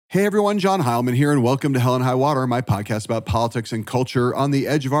Hey everyone, John Heilman here, and welcome to Hell and High Water, my podcast about politics and culture on the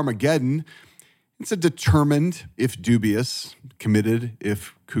edge of Armageddon. It's a determined, if dubious, committed,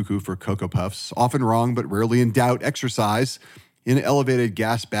 if cuckoo for Cocoa Puffs, often wrong but rarely in doubt exercise in elevated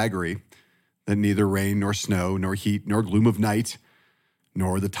gas baggery that neither rain nor snow nor heat nor gloom of night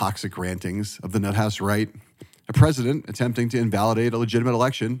nor the toxic rantings of the nuthouse right, a president attempting to invalidate a legitimate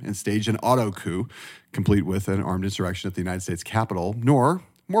election and stage an auto coup, complete with an armed insurrection at the United States Capitol, nor,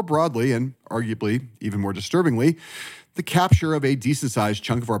 more broadly and arguably even more disturbingly, the capture of a decent-sized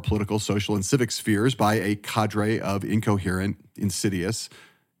chunk of our political, social, and civic spheres by a cadre of incoherent, insidious,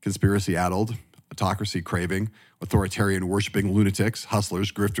 conspiracy-addled, autocracy-craving, authoritarian-worshipping lunatics,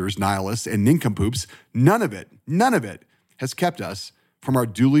 hustlers, grifters, nihilists, and nincompoops. None of it has kept us from our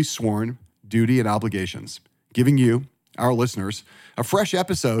duly sworn duty and obligations, giving you, our listeners, a fresh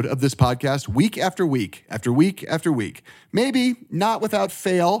episode of this podcast week after week, after week after week. Maybe not without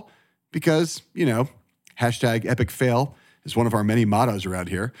fail, because, hashtag epic fail is one of our many mottos around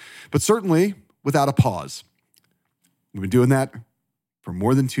here, but certainly without a pause. We've been doing that for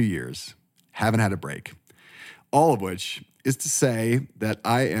more than 2 years, haven't had a break. All of which is to say that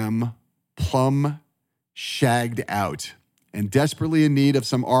I am plumb shagged out and desperately in need of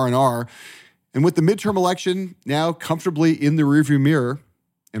some R&R. And with the midterm election now comfortably in the rearview mirror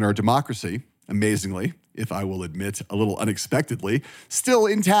and our democracy, amazingly, if I will admit a little unexpectedly, still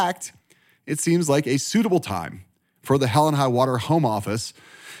intact, it seems like a suitable time for the Hell and High Water home office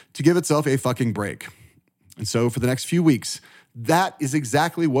to give itself a fucking break. And so for the next few weeks, that is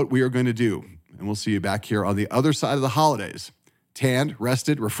exactly what we are going to do. And we'll see you back here on the other side of the holidays, tanned,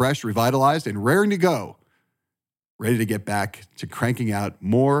 rested, refreshed, revitalized, and raring to go, ready to get back to cranking out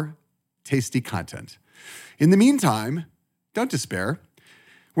more tasty content. In the meantime, don't despair.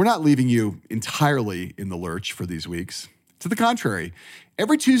 We're not leaving you entirely in the lurch for these weeks. To the contrary,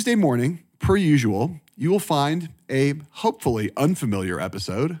 every Tuesday morning, per usual, you will find a hopefully unfamiliar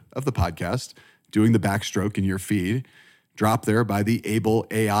episode of the podcast doing the backstroke in your feed, dropped there by the able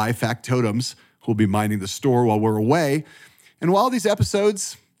AI factotums who will be minding the store while we're away. And while these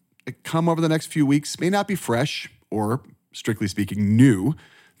episodes that come over the next few weeks may not be fresh or, strictly speaking, new,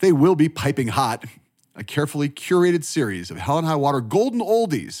 they will be piping hot, a carefully curated series of Hell and High Water golden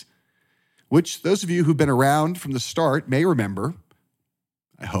oldies, which those of you who've been around from the start may remember,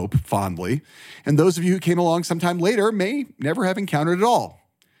 I hope, fondly, and those of you who came along sometime later may never have encountered at all.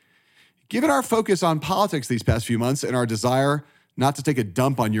 Given our focus on politics these past few months and our desire not to take a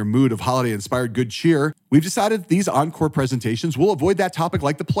dump on your mood of holiday-inspired good cheer, we've decided these encore presentations will avoid that topic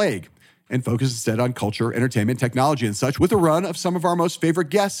like the plague and focus instead on culture, entertainment, technology, and such, with a run of some of our most favorite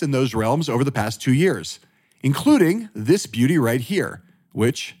guests in those realms over the past 2 years, including this beauty right here,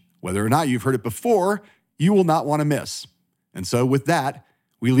 which, whether or not you've heard it before, you will not want to miss. And so with that,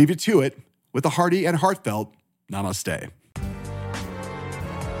 we leave you to it with a hearty and heartfelt namaste.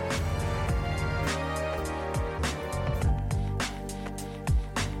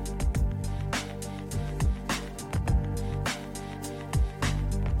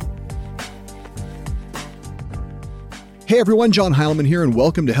 Hey everyone, John Heilman here, and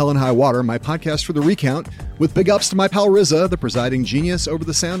welcome to Hell and High Water, my podcast for the recount, with big ups to my pal RZA, the presiding genius over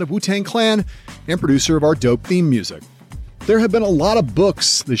the sound of Wu-Tang Clan and producer of our dope theme music. There have been a lot of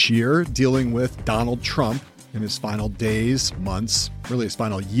books this year dealing with Donald Trump in his final days, months, really his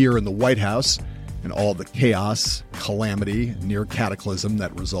final year in the White House, and all the chaos, calamity, near cataclysm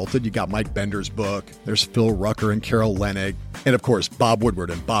that resulted. You got Mike Bender's book, there's Phil Rucker and Carol Leonnig, and of course Bob Woodward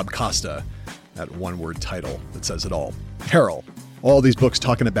and Bob Costa, that one-word title that says it all. Peril. All these books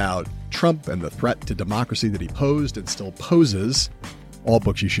talking about Trump and the threat to democracy that he posed and still poses. All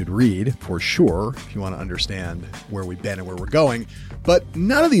books you should read, for sure, if you want to understand where we've been and where we're going. But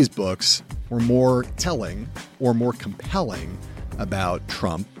none of these books were more telling or more compelling about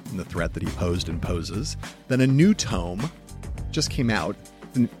Trump and the threat that he posed and poses than a new tome just came out,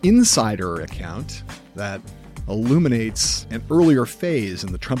 an insider account that illuminates an earlier phase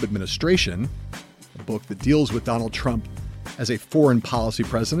in the Trump administration, a book that deals with Donald Trump as a foreign policy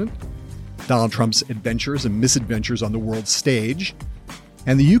president, Donald Trump's adventures and misadventures on the world stage,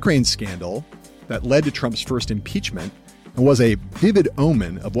 and the Ukraine scandal that led to Trump's first impeachment and was a vivid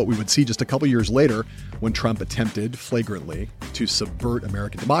omen of what we would see just a couple years later when Trump attempted flagrantly to subvert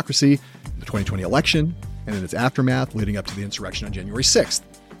American democracy in the 2020 election and in its aftermath leading up to the insurrection on January 6th.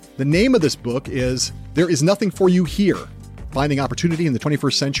 The name of this book is There Is Nothing for You Here, Finding Opportunity in the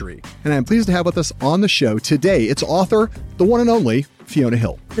 21st Century. And I'm pleased to have with us on the show today its author, the one and only Fiona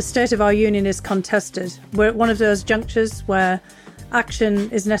Hill. The state of our union is contested. We're at one of those junctures where action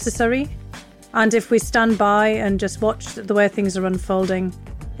is necessary. And if we stand by and just watch the way things are unfolding,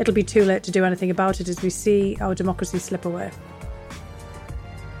 it'll be too late to do anything about it as we see our democracy slip away.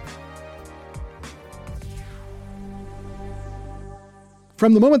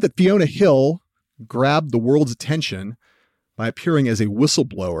 From the moment that Fiona Hill grabbed the world's attention by appearing as a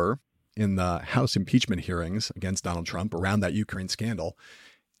whistleblower in the House impeachment hearings against Donald Trump around that Ukraine scandal,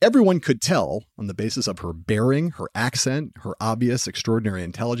 everyone could tell on the basis of her bearing, her accent, her obvious extraordinary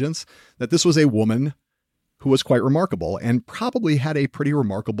intelligence, that this was a woman who was quite remarkable and probably had a pretty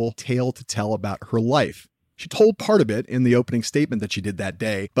remarkable tale to tell about her life. She told part of it in the opening statement that she did that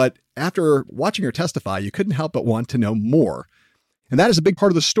day, but after watching her testify, you couldn't help but want to know more. And that is a big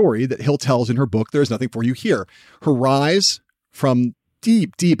part of the story that Hill tells in her book, There's Nothing for You Here. Her rise from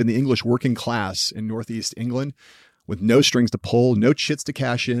deep, deep in the English working class in Northeast England, with no strings to pull, no chits to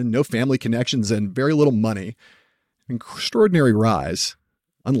cash in, no family connections, and very little money. An extraordinary rise,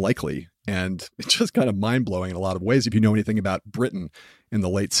 unlikely, and it's just kind of mind-blowing in a lot of ways if you know anything about Britain in the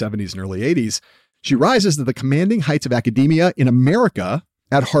late 70s and early 80s. She rises to the commanding heights of academia in America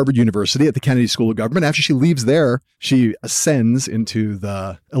at Harvard University at the Kennedy School of Government. After she leaves there, she ascends into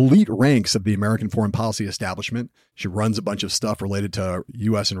the elite ranks of the American foreign policy establishment. She runs a bunch of stuff related to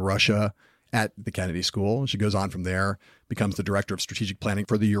U.S. and Russia at the Kennedy School. She goes on from there, becomes the director of strategic planning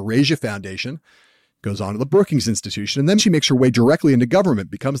for the Eurasia Foundation, goes on to the Brookings Institution, and then she makes her way directly into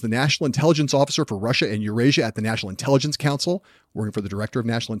government, becomes the National Intelligence Officer for Russia and Eurasia at the National Intelligence Council, working for the Director of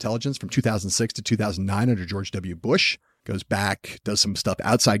National Intelligence from 2006 to 2009 under George W. Bush. Goes back, does some stuff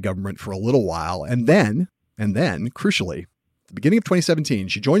outside government for a little while, and then, crucially, at the beginning of 2017,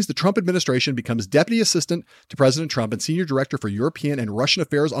 she joins the Trump administration, becomes Deputy Assistant to President Trump and Senior Director for European and Russian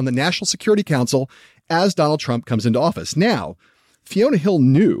Affairs on the National Security Council as Donald Trump comes into office. Now, Fiona Hill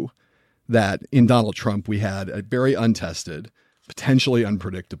knew that in Donald Trump we had a very untested, potentially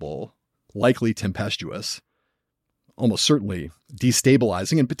unpredictable, likely tempestuous, almost certainly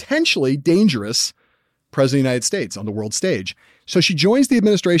destabilizing, and potentially dangerous President of the United States on the world stage. So she joins the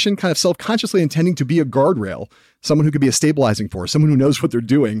administration kind of self-consciously intending to be a guardrail, someone who could be a stabilizing force, someone who knows what they're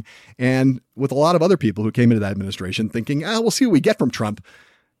doing. And with a lot of other people who came into that administration thinking, we'll see what we get from Trump.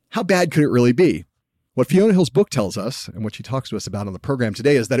 How bad could it really be? What Fiona Hill's book tells us, and what she talks to us about on the program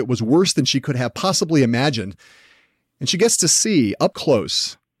today, is that it was worse than she could have possibly imagined. And she gets to see up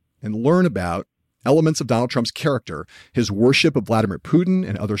close and learn about elements of Donald Trump's character, his worship of Vladimir Putin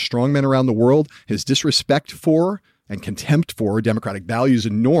and other strongmen around the world, his disrespect for and contempt for democratic values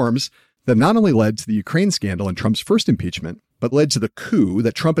and norms that not only led to the Ukraine scandal and Trump's first impeachment, but led to the coup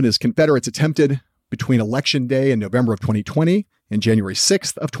that Trump and his Confederates attempted between Election Day in November of 2020 and January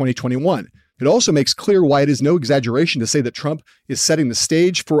 6th of 2021. It also makes clear why it is no exaggeration to say that Trump is setting the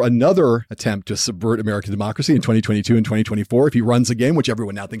stage for another attempt to subvert American democracy in 2022 and 2024 if he runs again, which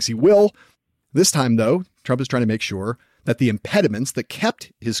everyone now thinks he will. This time, though, Trump is trying to make sure that the impediments that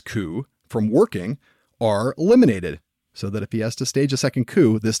kept his coup from working are eliminated so that if he has to stage a second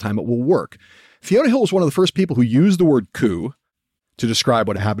coup, this time it will work. Fiona Hill was one of the first people who used the word coup to describe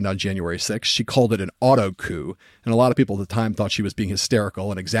what happened on January 6th. She called it an auto coup, and a lot of people at the time thought she was being hysterical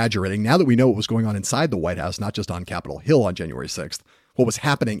and exaggerating. Now that we know what was going on inside the White House, not just on Capitol Hill on January 6th, what was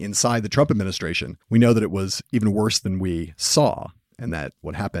happening inside the Trump administration, we know that it was even worse than we saw. And that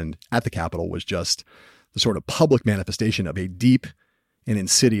what happened at the Capitol was just the sort of public manifestation of a deep and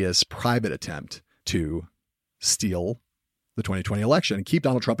insidious private attempt to steal the 2020 election and keep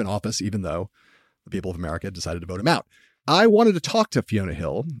Donald Trump in office, even though the people of America decided to vote him out. I wanted to talk to Fiona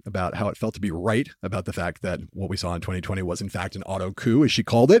Hill about how it felt to be right about the fact that what we saw in 2020 was in fact an auto coup, as she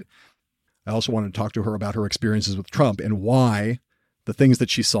called it. I also wanted to talk to her about her experiences with Trump and why the things that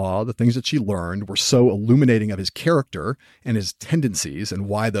she saw, the things that she learned were so illuminating of his character and his tendencies, and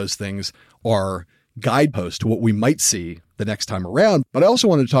why those things are guideposts to what we might see the next time around. But I also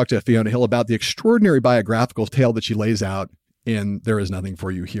wanted to talk to Fiona Hill about the extraordinary biographical tale that she lays out in There Is Nothing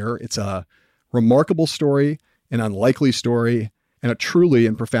for You Here. It's a remarkable story, an unlikely story, and a truly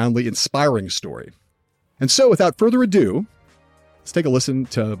and profoundly inspiring story. And so without further ado, let's take a listen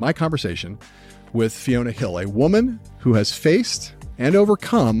to my conversation with Fiona Hill, a woman who has faced and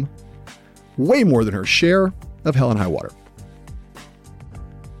overcome way more than her share of hell and high water.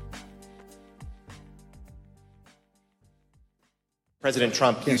 President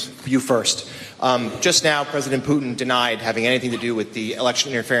Trump, you first. Just now, President Putin denied having anything to do with the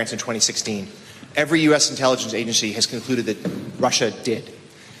election interference in 2016. Every U.S. intelligence agency has concluded that Russia did.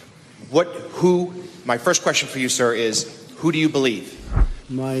 My first question for you, sir, is who do you believe?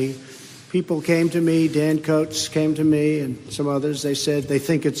 My people came to me, Dan Coates came to me, and some others. They said they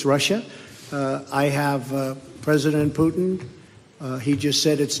think it's Russia. I have President Putin. He just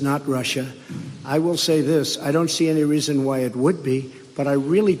said it's not Russia. I will say this. I don't see any reason why it would be. but I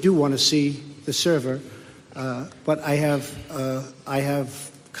really do want to see the server. But I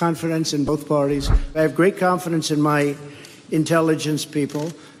have confidence in both parties. I have great confidence in my intelligence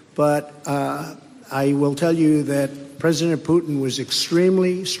people, but I will tell you that President Putin was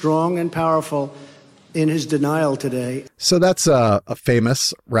extremely strong and powerful in his denial today. So that's a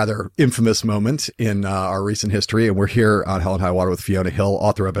famous, rather infamous moment in our recent history. And we're here on Hell and High Water with Fiona Hill,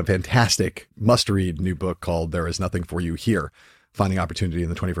 author of a fantastic must-read new book called There Is Nothing for You Here, Finding Opportunity in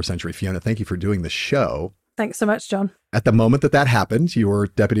the 21st Century. Fiona, thank you for doing the show. Thanks so much, John. At the moment that happened, you were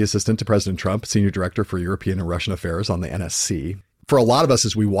Deputy Assistant to President Trump, Senior Director for European and Russian Affairs on the NSC. For a lot of us,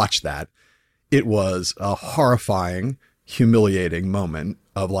 as we watched that, it was a horrifying, humiliating moment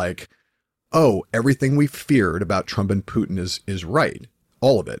of like, oh, everything we feared about Trump and Putin is right.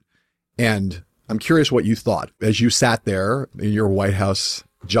 All of it. And I'm curious what you thought as you sat there in your White House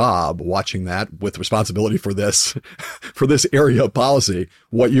job watching that with responsibility for this area of policy,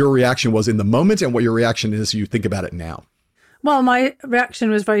 what your reaction was in the moment and what your reaction is as you think about it now. Well, my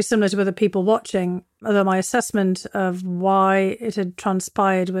reaction was very similar to other people watching, although my assessment of why it had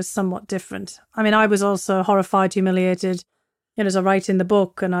transpired was somewhat different. I mean, I was also horrified, humiliated. As I write in the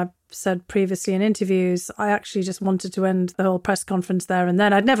book, and I've said previously in interviews, I actually just wanted to end the whole press conference there and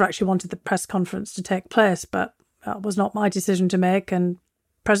then. I'd never actually wanted the press conference to take place, but that was not my decision to make. And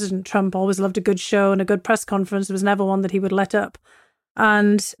President Trump always loved a good show and a good press conference. There was never one that he would let up.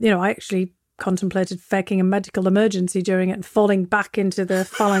 And, I actually contemplated faking a medical emergency during it and falling back into the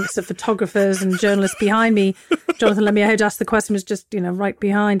phalanx of photographers and journalists behind me. Jonathan Lemire, who'd asked the question, was just, right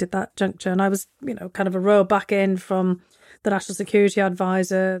behind at that juncture. And I was, kind of a row back in from the National Security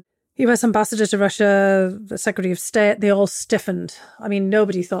Advisor, US Ambassador to Russia, the Secretary of State. They all stiffened. I mean,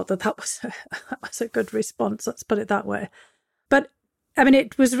 nobody thought that was a good response, let's put it that way. But, I mean,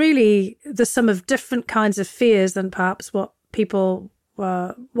 it was really the sum of different kinds of fears than perhaps what people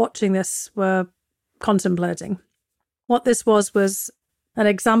were watching this were contemplating. What this was an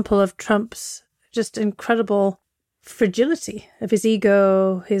example of Trump's just incredible fragility of his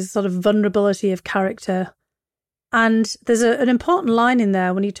ego, his sort of vulnerability of character. And there's an important line in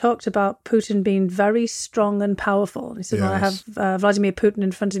there when he talked about Putin being very strong and powerful. And he said, well, I have Vladimir Putin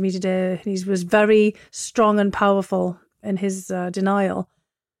in front of me today. He was very strong and powerful in his denial.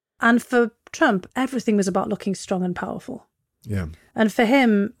 And for Trump, everything was about looking strong and powerful. Yeah. And for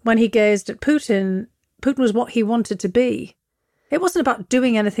him, when he gazed at Putin, Putin was what he wanted to be. It wasn't about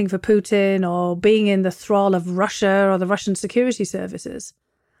doing anything for Putin or being in the thrall of Russia or the Russian security services.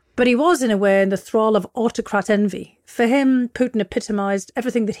 But he was, in a way, in the thrall of autocrat envy. For him, Putin epitomized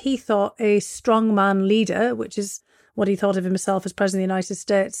everything that he thought a strongman leader, which is what he thought of himself as President of the United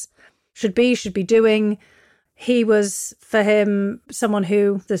States, should be doing. He was, for him, someone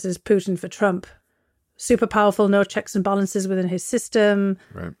who, this is Putin for Trump, super powerful, no checks and balances within his system,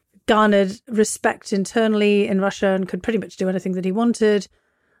 right, garnered respect internally in Russia and could pretty much do anything that he wanted,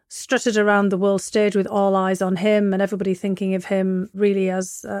 strutted around the world stage with all eyes on him and everybody thinking of him really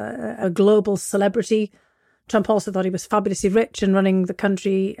as a global celebrity. Trump also thought he was fabulously rich and running the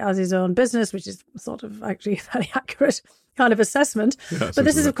country as his own business, which is sort of actually a very accurate kind of assessment. Yeah, but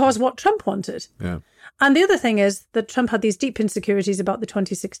this is, of course, what Trump wanted. Yeah. And the other thing is that Trump had these deep insecurities about the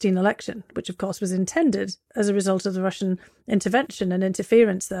 2016 election, which, of course, was intended as a result of the Russian intervention and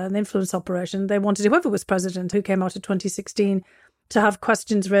interference there and the influence operation. They wanted whoever was president who came out of 2016 to have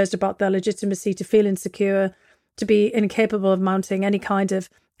questions raised about their legitimacy, to feel insecure, to be incapable of mounting any kind of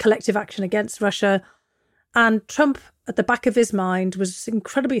collective action against Russia. And Trump, at the back of his mind, was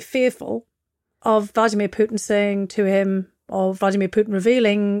incredibly fearful of Vladimir Putin saying to him, or Vladimir Putin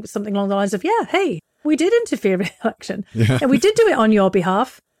revealing something along the lines of, yeah, hey, we did interfere in the election. Yeah. And we did do it on your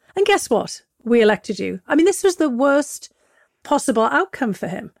behalf. And guess what? We elected you. I mean, this was the worst possible outcome for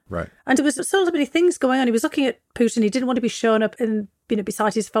him. Right. And there was so many things going on. He was looking at Putin. He didn't want to be shown up in,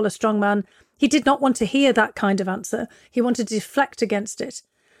 beside his fellow strongman. He did not want to hear that kind of answer. He wanted to deflect against it.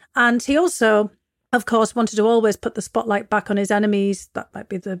 And he also, of course, wanted to always put the spotlight back on his enemies. That might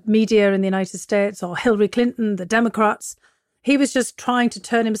be the media in the United States or Hillary Clinton, the Democrats. He was just trying to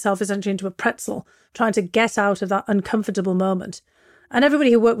turn himself essentially into a pretzel, trying to get out of that uncomfortable moment. And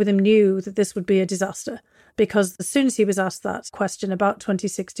everybody who worked with him knew that this would be a disaster, because as soon as he was asked that question about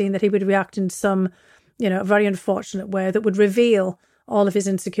 2016, that he would react in some, very unfortunate way that would reveal all of his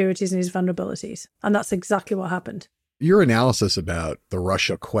insecurities and his vulnerabilities. And that's exactly what happened. Your analysis about the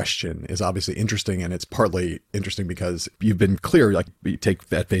Russia question is obviously interesting, and it's partly interesting because you've been clear, like you take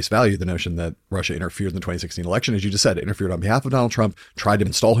at face value the notion that Russia interfered in the 2016 election, as you just said, interfered on behalf of Donald Trump, tried to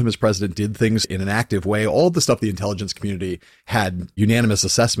install him as president, did things in an active way, all the stuff the intelligence community had unanimous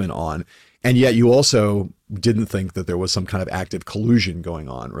assessment on. And yet you also didn't think that there was some kind of active collusion going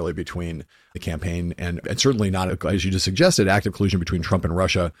on really between the campaign and certainly not, as you just suggested, active collusion between Trump and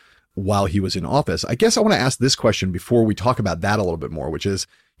Russia while he was in office. I guess I want to ask this question before we talk about that a little bit more, which is,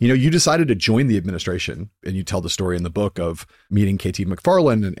 you decided to join the administration, and you tell the story in the book of meeting KT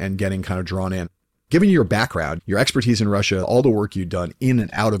McFarland and getting kind of drawn in. Given your background, your expertise in Russia, all the work you'd done in and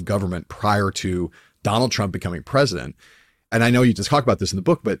out of government prior to Donald Trump becoming president, and I know you just talk about this in the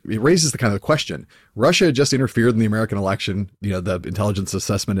book, but it raises the kind of question. Russia just interfered in the American election. The intelligence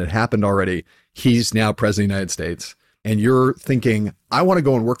assessment had happened already. He's now president of the United States. And you're thinking, I want to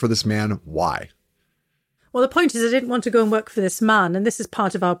go and work for this man. Why? Well, the point is I didn't want to go and work for this man. And this is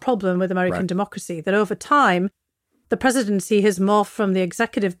part of our problem with American democracy, that over time, the presidency has morphed from the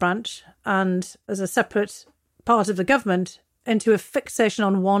executive branch and as a separate part of the government into a fixation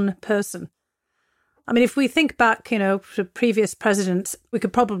on one person. I mean, if we think back, to previous presidents, we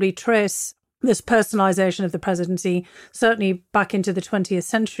could probably trace this personalization of the presidency, certainly back into the 20th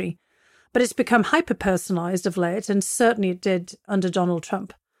century. But it's become hyper-personalized of late, and certainly it did under Donald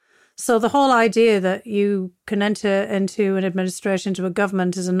Trump. So the whole idea that you can enter into an administration, to a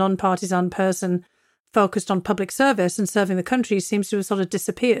government as a non-partisan person focused on public service and serving the country seems to have sort of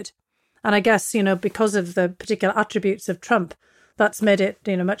disappeared. And I guess, because of the particular attributes of Trump, that's made it,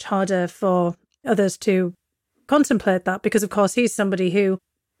 much harder for others to contemplate that, because, of course, he's somebody who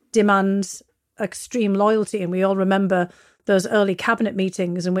demands extreme loyalty. And we all remember those early cabinet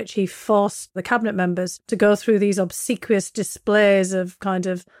meetings in which he forced the cabinet members to go through these obsequious displays of kind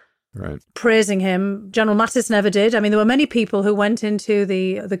of praising him. General Mattis never did. I mean, there were many people who went into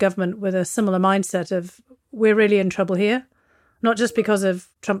the government with a similar mindset of, we're really in trouble here, not just because of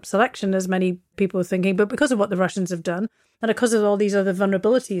Trump's election, as many people were thinking, but because of what the Russians have done and because of all these other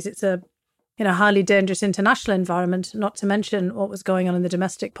vulnerabilities. It's a highly dangerous international environment, not to mention what was going on in the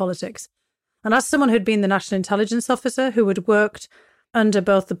domestic politics. And as someone who'd been the national intelligence officer, who had worked under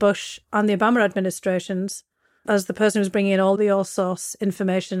both the Bush and the Obama administrations, as the person who was bringing in all the all-source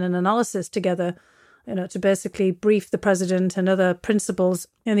information and analysis together, to basically brief the president and other principals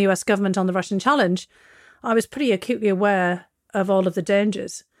in the US government on the Russian challenge, I was pretty acutely aware of all of the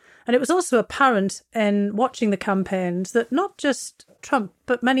dangers. And it was also apparent in watching the campaigns that not just Trump,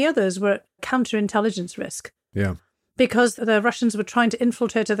 but many others were at counterintelligence risk. Yeah. Because the Russians were trying to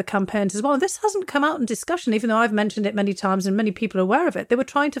infiltrate the campaigns as well. And this hasn't come out in discussion, even though I've mentioned it many times and many people are aware of it. They were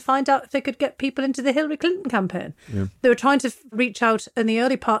trying to find out if they could get people into the Hillary Clinton campaign. Yeah. They were trying to reach out in the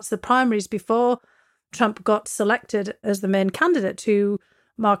early parts of the primaries before Trump got selected as the main candidate to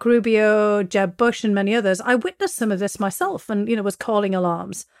Mark Rubio, Jeb Bush and many others. I witnessed some of this myself and, was calling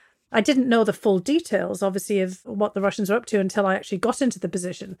alarms. I didn't know the full details, obviously, of what the Russians were up to until I actually got into the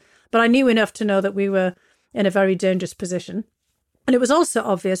position. But I knew enough to know that we were in a very dangerous position. And it was also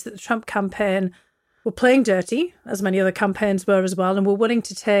obvious that the Trump campaign were playing dirty, as many other campaigns were as well, and were willing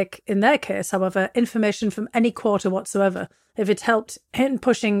to take, in their case, however, information from any quarter whatsoever, if it helped in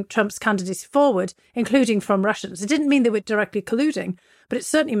pushing Trump's candidacy forward, including from Russians. It didn't mean they were directly colluding, but it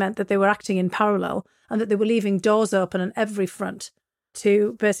certainly meant that they were acting in parallel and that they were leaving doors open on every front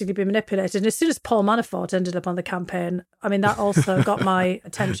to basically be manipulated. And as soon as Paul Manafort ended up on the campaign, I mean, that also got my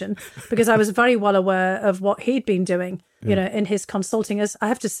attention because I was very well aware of what he'd been doing, in his consulting, as I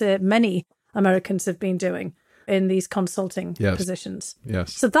have to say many Americans have been doing in these consulting positions.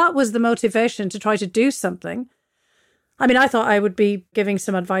 Yes. So that was the motivation to try to do something. I mean, I thought I would be giving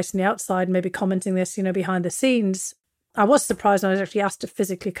some advice on the outside, maybe commenting this, behind the scenes. I was surprised when I was actually asked to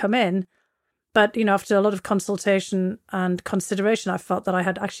physically come in. But, after a lot of consultation and consideration, I felt that I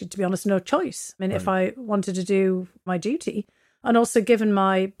had actually, to be honest, no choice. I mean, if I wanted to do my duty, and also given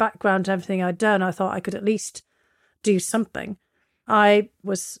my background and everything I'd done, I thought I could at least do something. I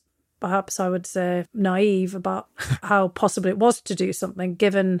was, perhaps I would say, naive about how possible it was to do something,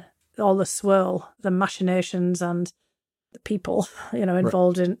 given all the swirl, the machinations and the people,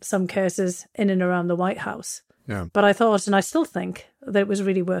 involved in some cases in and around the White House. Yeah. But I thought, and I still think, that it was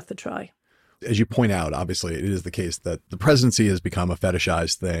really worth the try. As you point out, obviously, it is the case that the presidency has become a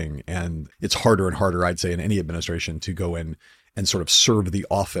fetishized thing, and it's harder and harder, I'd say, in any administration to go in and sort of serve the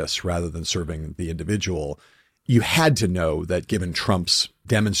office rather than serving the individual. You had to know that given Trump's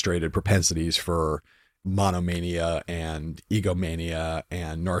demonstrated propensities for monomania and egomania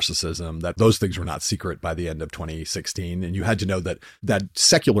and narcissism, that those things were not secret by the end of 2016. And you had to know that that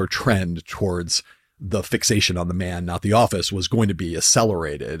secular trend towards the fixation on the man, not the office, was going to be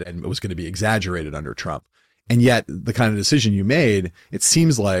accelerated and it was going to be exaggerated under Trump. And yet the kind of decision you made, it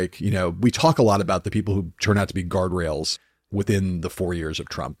seems like, we talk a lot about the people who turn out to be guardrails within the 4 years of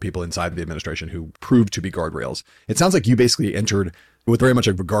Trump, people inside the administration who proved to be guardrails. It sounds like you basically entered with very much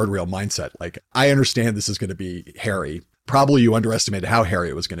a guardrail mindset. Like, I understand this is going to be hairy. Probably you underestimated how hairy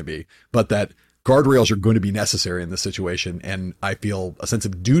it was going to be, but that guardrails are going to be necessary in this situation. And I feel a sense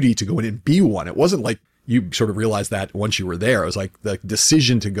of duty to go in and be one. It wasn't like you sort of realized that once you were there. It was like the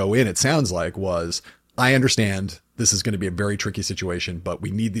decision to go in, it sounds like, was, I understand this is going to be a very tricky situation, but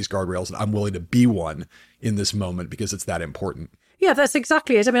we need these guardrails, and I'm willing to be one in this moment because it's that important. Yeah, that's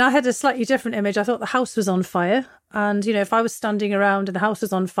exactly it. I mean, I had a slightly different image. I thought the house was on fire. And, if I was standing around and the house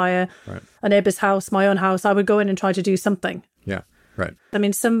was on fire, right, a neighbour's house, my own house, I would go in and try to do something. Yeah, right. I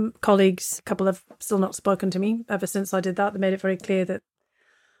mean, some colleagues, a couple have still not spoken to me ever since I did that. They made it very clear that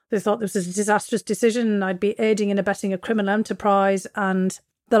they thought this was a disastrous decision. I'd be aiding and abetting a criminal enterprise and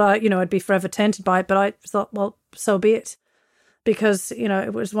that I'd be forever tainted by it. But I thought, well, so be it. Because,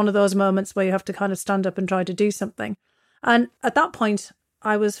 it was one of those moments where you have to kind of stand up and try to do something. And at that point,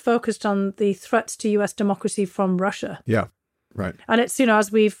 I was focused on the threats to US democracy from Russia. Yeah, right. And it's,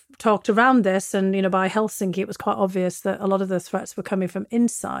 as we've talked around this and, by Helsinki, it was quite obvious that a lot of the threats were coming from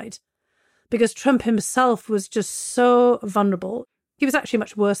inside because Trump himself was just so vulnerable. He was actually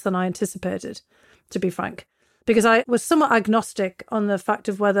much worse than I anticipated, to be frank, because I was somewhat agnostic on the fact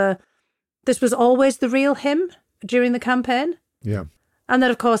of whether this was always the real him during the campaign. Yeah. And then,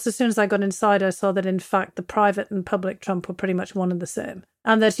 of course, as soon as I got inside, I saw that, in fact, the private and public Trump were pretty much one and the same.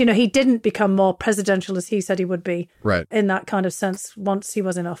 And that, he didn't become more presidential as he said he would be, right, in that kind of sense once he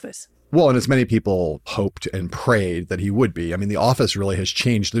was in office. Well, and as many people hoped and prayed that he would be. I mean, the office really has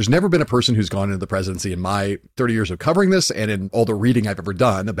changed. There's never been a person who's gone into the presidency in my 30 years of covering this and in all the reading I've ever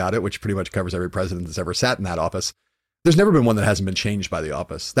done about it, which pretty much covers every president that's ever sat in that office. There's never been one that hasn't been changed by the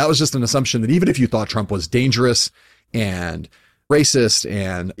office. That was just an assumption that even if you thought Trump was dangerous and racist,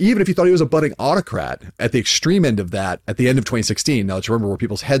 and even if you thought he was a budding autocrat at the extreme end of that, at the end of 2016, now let's remember where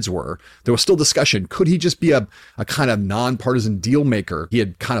people's heads were, there was still discussion. Could he just be a kind of nonpartisan deal maker? He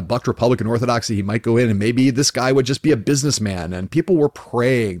had kind of bucked Republican orthodoxy. He might go in and maybe this guy would just be a businessman. And people were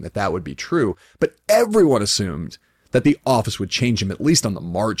praying that that would be true. But everyone assumed that the office would change him, at least on the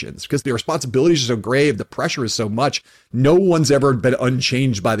margins, because the responsibilities are so grave, the pressure is so much. No one's ever been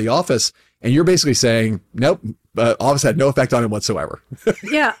unchanged by the office. And you're basically saying, nope, office had no effect on him whatsoever.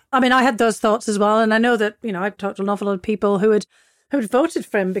 Yeah. I mean, I had those thoughts as well. And I know that, I've talked to an awful lot of people who had voted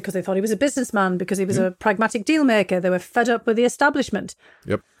for him because they thought he was a businessman, because he was a pragmatic deal maker. They were fed up with the establishment.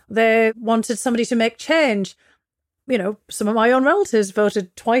 Yep. They wanted somebody to make change. Some of my own relatives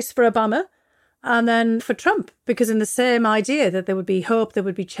voted twice for Obama and then for Trump, because in the same idea that there would be hope, there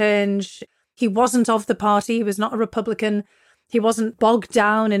would be change. He wasn't of the party. He was not a Republican. He wasn't bogged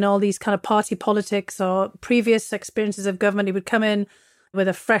down in all these kind of party politics or previous experiences of government. He would come in with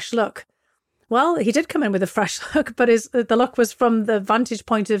a fresh look. Well, he did come in with a fresh look, but the look was from the vantage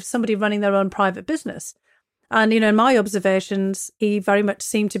point of somebody running their own private business. And, in my observations, he very much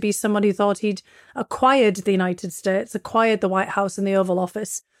seemed to be someone who thought he'd acquired the United States, acquired the White House and the Oval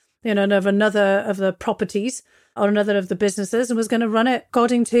Office, of another of the properties or another of the businesses, and was going to run it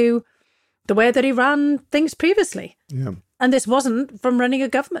according to the way that he ran things previously. Yeah. And this wasn't from running a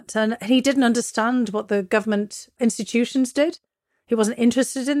government. And he didn't understand what the government institutions did. He wasn't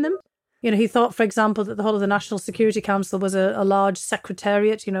interested in them. He thought, for example, that the whole of the National Security Council was a large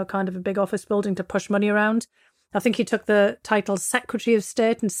secretariat, kind of a big office building to push money around. I think he took the title Secretary of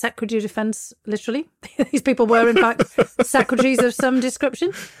State and Secretary of Defense literally. These people were, in fact, secretaries of some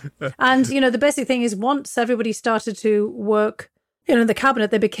description. And, the basic thing is once everybody started to work, in the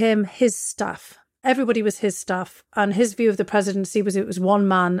cabinet, they became his staff. Everybody was his staff. And his view of the presidency was it was one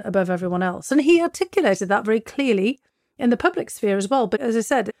man above everyone else. And he articulated that very clearly in the public sphere as well. But as I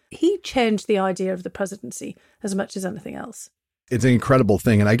said, he changed the idea of the presidency as much as anything else. It's an incredible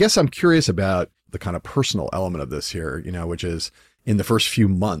thing. And I guess I'm curious about the kind of personal element of this here, which is in the first few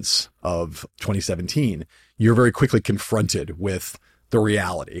months of 2017, you're very quickly confronted with the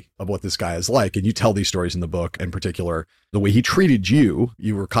reality of what this guy is like. And you tell these stories in the book, in particular, the way he treated you.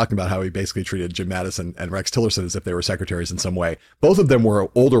 You were talking about how he basically treated Jim Madison and Rex Tillerson as if they were secretaries in some way. Both of them were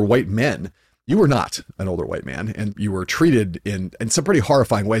older white men. You were not an older white man, and you were treated in some pretty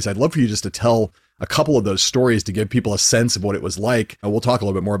horrifying ways. I'd love for you just to tell a couple of those stories to give people a sense of what it was like. And we'll talk a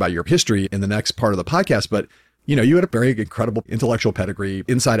little bit more about your history in the next part of the podcast. But, you had a very incredible intellectual pedigree,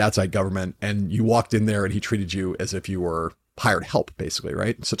 inside, outside government, and you walked in there and he treated you as if you were hired help, basically,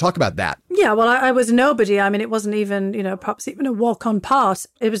 right? So talk about that. Yeah, well, I was nobody. I mean, it wasn't even, perhaps even a walk-on part.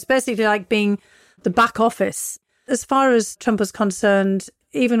 It was basically like being the back office. As far as Trump was concerned,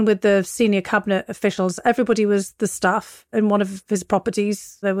 even with the senior cabinet officials, everybody was the staff in one of his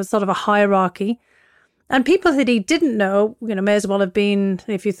properties. There was sort of a hierarchy. And people that he didn't know, may as well have been,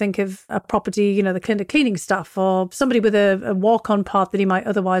 if you think of a property, the cleaning staff or somebody with a walk-on part that he might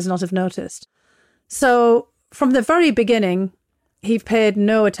otherwise not have noticed. So from the very beginning, he paid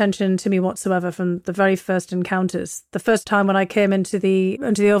no attention to me whatsoever from the very first encounters. The first time when I came into the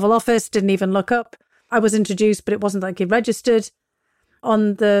Oval Office, didn't even look up. I was introduced, but it wasn't like he registered.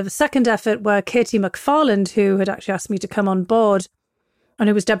 On the second effort, where Katie McFarland, who had actually asked me to come on board, and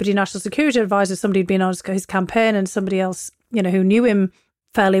who was Deputy National Security Advisor, somebody who'd been on his campaign and somebody else, who knew him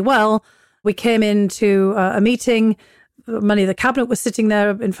fairly well. We came into a meeting. Many of the cabinet was sitting there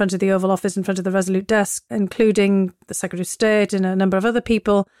in front of the Oval Office, in front of the Resolute desk, including the Secretary of State and a number of other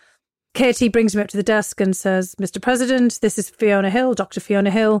people. Katie brings me up to the desk and says, Mr. President, this is Fiona Hill, Dr. Fiona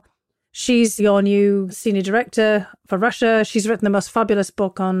Hill. She's your new senior director for Russia. She's written the most fabulous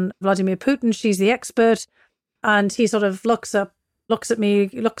book on Vladimir Putin. She's the expert. And he sort of looks up, looks at me,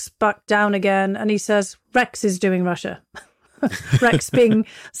 looks back down again, and he says, Rex is doing Russia. Rex being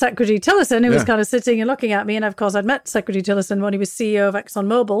Secretary Tillerson, who was kind of sitting and looking at me. And of course, I'd met Secretary Tillerson when he was CEO of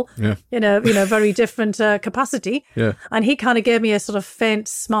ExxonMobil in a very different capacity. Yeah. And he kind of gave me a sort of faint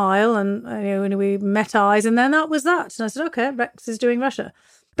smile and we met eyes, and then that was that. And I said, okay, Rex is doing Russia.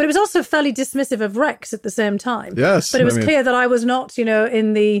 But it was also fairly dismissive of Rex at the same time. Yes. But it was clear that I was not,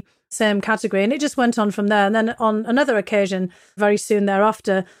 in the same category. And it just went on from there. And then on another occasion, very soon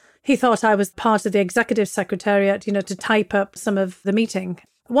thereafter, he thought I was part of the executive secretariat, to type up some of the meeting.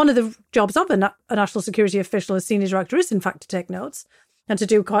 One of the jobs of a national security official as senior director is, in fact, to take notes and to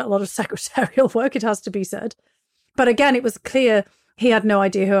do quite a lot of secretarial work, it has to be said. But again, it was clear he had no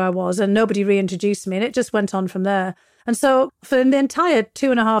idea who I was and nobody reintroduced me. And it just went on from there. And so for the entire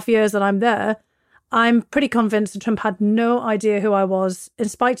 2.5 years that I'm there, I'm pretty convinced that Trump had no idea who I was, in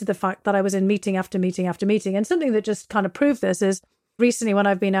spite of the fact that I was in meeting after meeting after meeting. And something that just kind of proved this is recently when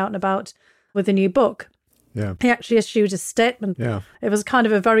I've been out and about with the new book, he actually issued a statement. Yeah. It was kind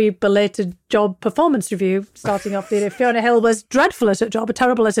of a very belated job performance review, starting off the Fiona Hill was dreadful at her job,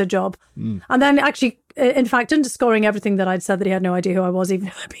 terrible at her job. And then actually, in fact, underscoring everything that I'd said, that he had no idea who I was, even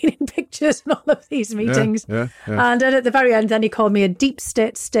though I'd been in pictures and all of these meetings. And then at the very end, then he called me a deep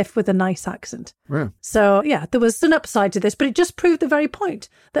state stiff with a nice accent. So, there was an upside to this, but it just proved the very point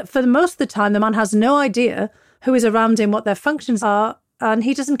that for most of the time, the man has no idea who is around him, what their functions are, and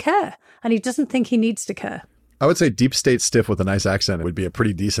he doesn't care. And he doesn't think he needs to care. I would say deep state stiff with a nice accent would be a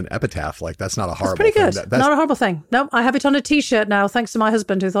pretty decent epitaph. Like, that's not a horrible thing. That's pretty good. Not a horrible thing. No, I have it on a T-shirt now, thanks to my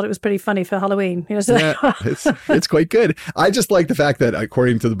husband, who thought it was pretty funny for Halloween. It's quite good. I just like the fact that,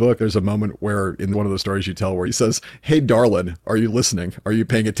 according to the book, there's a moment where, in one of the stories you tell, where he says, hey, darling, are you listening? Are you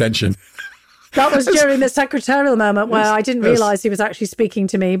paying attention? That was during the secretarial moment where I didn't realize he was actually speaking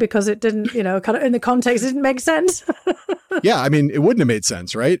to me, because it didn't, kind of in the context, it didn't make sense. Yeah, I mean, it wouldn't have made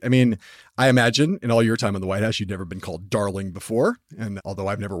sense, right? I mean, I imagine in all your time in the White House, you'd never been called darling before. And although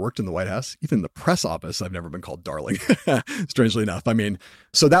I've never worked in the White House, even in the press office, I've never been called darling, strangely enough. I mean,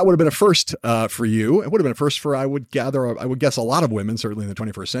 so that would have been a first for you. It would have been a first for, I would guess, a lot of women, certainly in the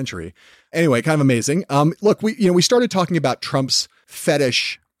 21st century. Anyway, kind of amazing. Look, we started talking about Trump's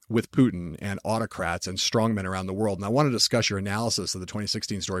fetish with Putin and autocrats and strongmen around the world. And I want to discuss your analysis of the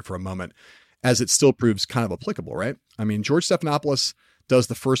 2016 story for a moment, as it still proves kind of applicable, right? I mean, George Stephanopoulos does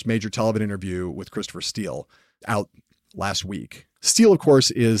the first major television interview with Christopher Steele out last week. Steele, of course,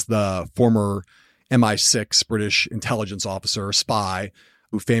 is the former MI6 British intelligence officer, spy,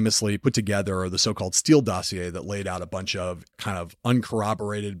 who famously put together the so-called Steele dossier that laid out a bunch of kind of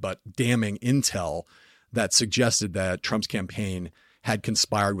uncorroborated but damning intel that suggested that Trump's campaign had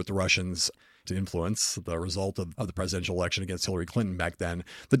conspired with the Russians to influence the result of the presidential election against Hillary Clinton back then.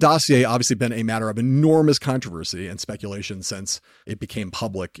 The dossier obviously been a matter of enormous controversy and speculation since it became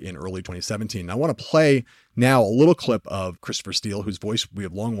public in early 2017. I want to play now a little clip of Christopher Steele, whose voice we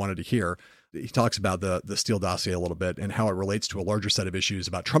have long wanted to hear. He talks about the Steele dossier a little bit and how it relates to a larger set of issues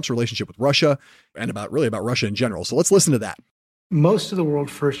about Trump's relationship with Russia and about Russia in general. So let's listen to that. Most of the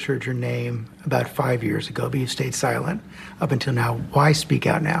world first heard your name about 5 years ago, but you've stayed silent up until now. Why speak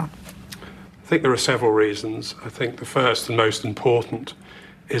out now? I think there are several reasons. I think the first and most important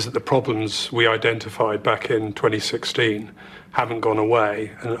is that the problems we identified back in 2016 haven't gone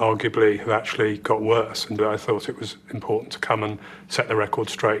away and arguably have actually got worse. And I thought it was important to come and set the record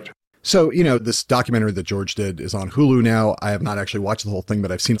straight. So, this documentary that George did is on Hulu now. I have not actually watched the whole thing, but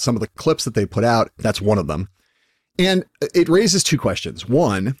I've seen some of the clips that they put out. That's one of them. And it raises two questions.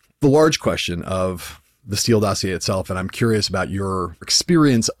 One, the large question of the Steele dossier itself, and I'm curious about your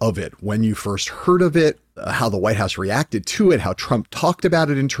experience of it when you first heard of it, how the White House reacted to it, how Trump talked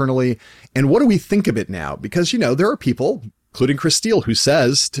about it internally, and what do we think of it now? Because, there are people, including Chris Steele, who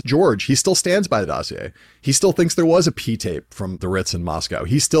says to George, he still stands by the dossier. He still thinks there was a P-tape from the Ritz in Moscow.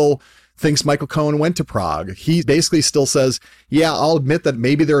 He still thinks Michael Cohen went to Prague. He basically still says, yeah, I'll admit that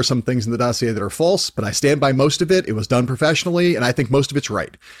maybe there are some things in the dossier that are false, but I stand by most of it. It was done professionally, and I think most of it's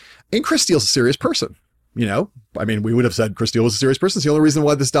right. And Chris Steele's a serious person. We would have said Chris Steele was a serious person. It's the only reason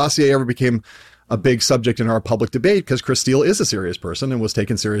why this dossier ever became a big subject in our public debate, because Chris Steele is a serious person and was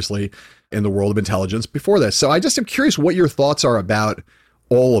taken seriously in the world of intelligence before this. So I just am curious what your thoughts are about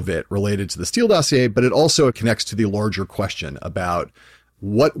all of it related to the Steele dossier, but it also connects to the larger question about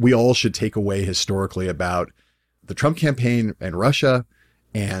what we all should take away historically about the Trump campaign and Russia.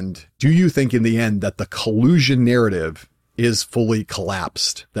 And do you think in the end that the collusion narrative is fully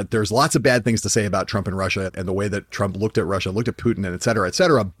collapsed, that there's lots of bad things to say about Trump and Russia and the way that Trump looked at Russia, looked at Putin, and et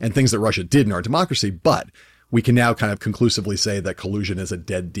cetera, and things that Russia did in our democracy. But we can now kind of conclusively say that collusion is a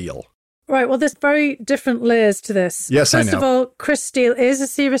dead deal. Right. Well, there's very different layers to this. Yes, First I know. of all, Chris Steele is a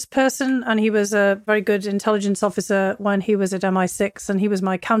serious person, and he was a very good intelligence officer when he was at MI6, and he was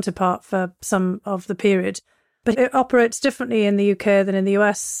my counterpart for some of the period. But it operates differently in the UK than in the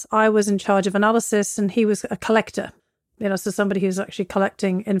US. I was in charge of analysis, and he was a collector. So somebody who's actually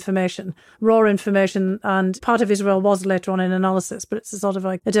collecting information, raw information, and part of his role was later on in analysis, but it's sort of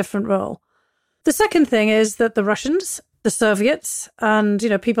like a different role. The second thing is that the Russians, the Soviets, and,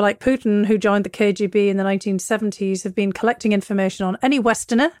 people like Putin, who joined the KGB in the 1970s, have been collecting information on any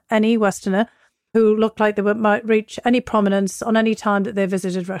Westerner who looked like they might reach any prominence on any time that they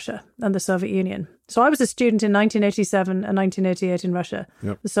visited Russia and the Soviet Union. So I was a student in 1987 and 1988 in Russia,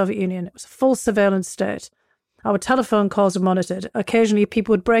 the Soviet Union. It was a full surveillance state. Our telephone calls were monitored. Occasionally,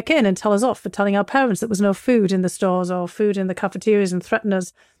 people would break in and tell us off for telling our parents there was no food in the stores or food in the cafeterias and threaten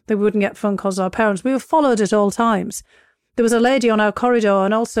us that we wouldn't get phone calls to our parents. We were followed at all times. There was a lady on our corridor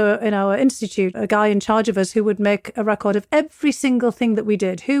and also in our institute, a guy in charge of us who would make a record of every single thing that we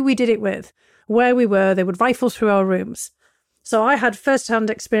did, who we did it with, where we were. They would rifle through our rooms. So I had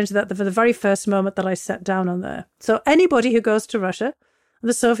first-hand experience of that for the very first moment that I sat down on there. So anybody who goes to Russia,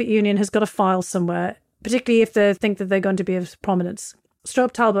 the Soviet Union has got a file somewhere, particularly if they think that they're going to be of prominence.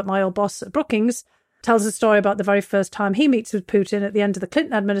 Strobe Talbot, my old boss at Brookings, tells a story about the very first time he meets with Putin at the end of the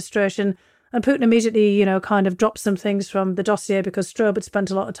Clinton administration, and Putin immediately, kind of drops some things from the dossier because Strobe had spent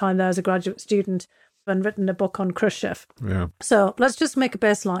a lot of time there as a graduate student and written a book on Khrushchev. Yeah. So let's just make a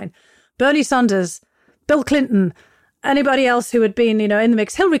baseline. Bernie Sanders, Bill Clinton, anybody else who had been, in the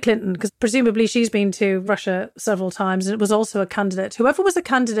mix, Hillary Clinton, because presumably she's been to Russia several times and it was also a candidate. Whoever was a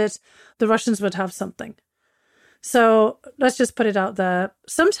candidate, the Russians would have something. So let's just put it out there.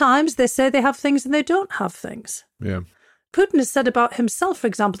 Sometimes they say they have things and they don't have things. Yeah. Putin has said about himself, for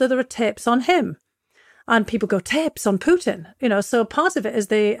example, that there are tapes on him. And people go, tapes on Putin? So part of it is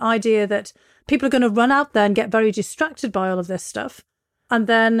the idea that people are going to run out there and get very distracted by all of this stuff and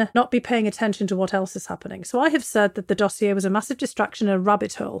then not be paying attention to what else is happening. So I have said that the dossier was a massive distraction, a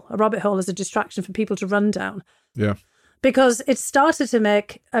rabbit hole. A rabbit hole is a distraction for people to run down. Yeah. Because it started to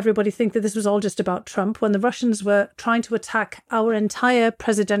make everybody think that this was all just about Trump when the Russians were trying to attack our entire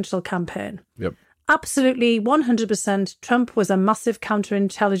presidential campaign. Yep. Absolutely 100%, Trump was a massive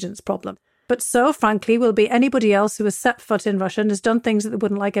counterintelligence problem. But so, frankly, will be anybody else who has set foot in Russia and has done things that they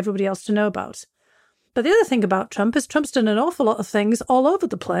wouldn't like everybody else to know about. But the other thing about Trump is Trump's done an awful lot of things all over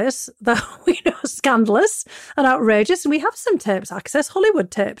the place that we know are scandalous and outrageous. And we have some tapes, Access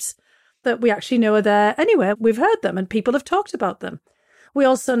Hollywood tapes, that we actually know are there anyway. We've heard them and people have talked about them. We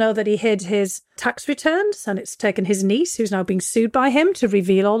also know that he hid his tax returns and it's taken his niece, who's now being sued by him, to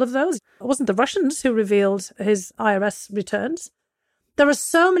reveal all of those. It wasn't the Russians who revealed his IRS returns. There are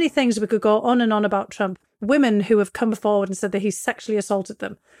so many things we could go on and on about Trump. Women who have come forward and said that he sexually assaulted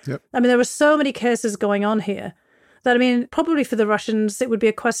them. Yep. There are so many cases going on here that, probably for the Russians, it would be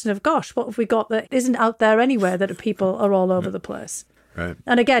a question of, gosh, what have we got that isn't out there anywhere that people are all over the place? Right.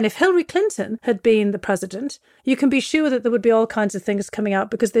 And again, if Hillary Clinton had been the president, you can be sure that there would be all kinds of things coming out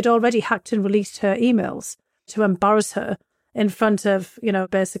because they'd already hacked and released her emails to embarrass her in front of,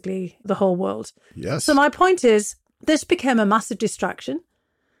 basically the whole world. Yes. So my point is, this became a massive distraction.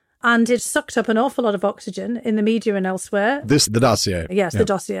 And it sucked up an awful lot of oxygen in the media and elsewhere. The dossier. Yes, the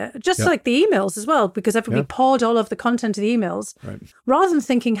dossier. Just like the emails as well, because everybody poured all of the content of the emails, rather than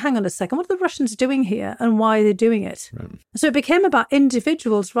thinking, hang on a second, what are the Russians doing here and why are they doing it? Right. So it became about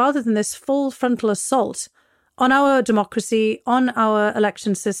individuals rather than this full frontal assault on our democracy, on our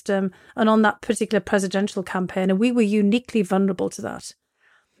election system, and on that particular presidential campaign. And we were uniquely vulnerable to that.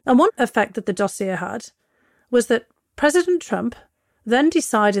 And one effect that the dossier had was that President Trump then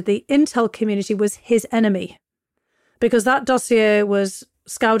decided the intel community was his enemy because that dossier was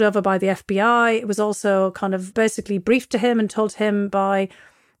scoured over by the FBI. It was also kind of basically briefed to him and told him by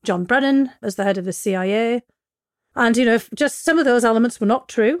John Brennan as the head of the CIA. And, just some of those elements were not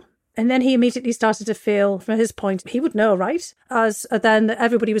true. And then he immediately started to feel, from his point, he would know, right? As then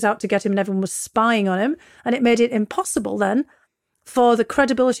everybody was out to get him and everyone was spying on him. And it made it impossible then for the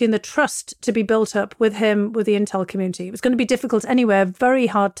credibility and the trust to be built up with him, with the intel community. It was going to be difficult anyway, a very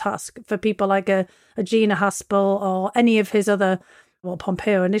hard task for people like a Gina Haspel or any of his other,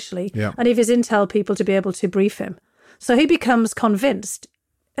 Pompeo initially, any of his intel people to be able to brief him. So he becomes convinced,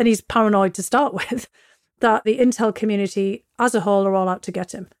 and he's paranoid to start with, that the intel community as a whole are all out to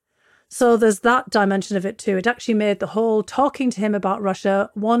get him. So there's that dimension of it too. It actually made the whole talking to him about Russia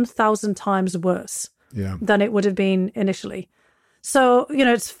 1,000 times worse than it would have been initially. So,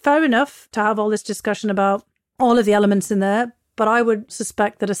 it's fair enough to have all this discussion about all of the elements in there, but I would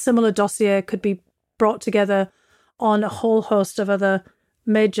suspect that a similar dossier could be brought together on a whole host of other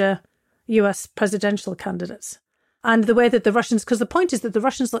major US presidential candidates. And the way that the Russians, because the point is that the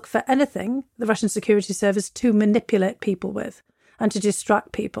Russians look for anything, the Russian security service, to manipulate people with and to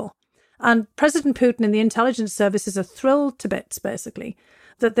distract people. And President Putin and the intelligence services are thrilled to bits, basically,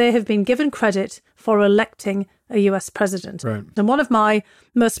 that they have been given credit for electing a US president. Right. And one of my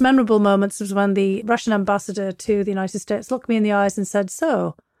most memorable moments was when the Russian ambassador to the United States looked me in the eyes and said,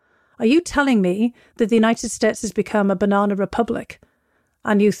 "So, are you telling me that the United States has become a banana republic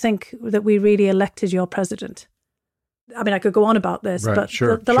and you think that we really elected your president?" I mean, I could go on about this, right,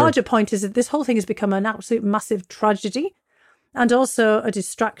 but the larger point is that this whole thing has become an absolute massive tragedy and also a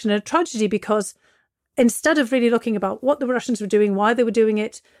distraction, a tragedy because instead of really looking about what the Russians were doing, why they were doing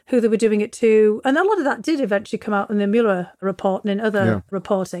it, who they were doing it to, and a lot of that did eventually come out in the Mueller report and in other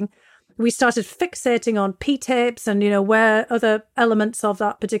reporting, we started fixating on P-tapes and, where other elements of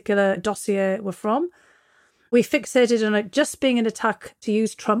that particular dossier were from. We fixated on it just being an attack to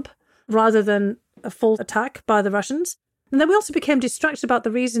use Trump rather than a full attack by the Russians. And then we also became distracted about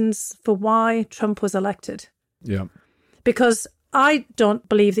the reasons for why Trump was elected. Yeah. Because I don't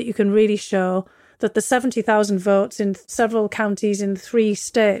believe that you can really show that the 70,000 votes in several counties in 3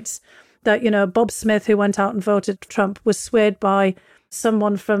 states that, Bob Smith, who went out and voted for Trump, was swayed by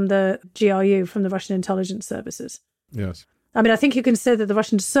someone from the GRU, from the Russian intelligence services. Yes. I mean, I think you can say that the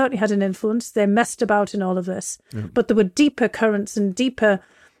Russians certainly had an influence. They messed about in all of this. But there were deeper currents and deeper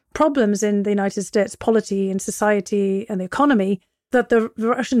problems in the United States polity and society and the economy that the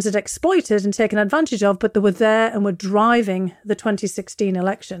Russians had exploited and taken advantage of, but they were there and were driving the 2016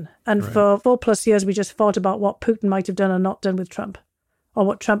 election. And for 4+ years, we just fought about what Putin might have done or not done with Trump, or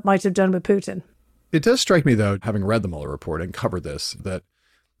what Trump might have done with Putin. It does strike me, though, having read the Mueller report and covered this, that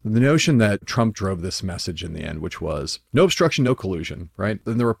the notion that Trump drove this message in the end, which was no obstruction, no collusion, right?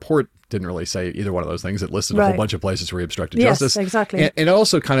 And the report didn't really say either one of those things. It listed a whole bunch of places where he obstructed justice. Yes, exactly. And it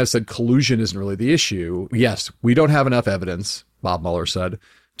also kind of said collusion isn't really the issue. Yes, we don't have enough evidence, Bob Mueller said,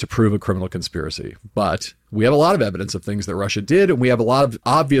 to prove a criminal conspiracy. But we have a lot of evidence of things that Russia did, and we have a lot of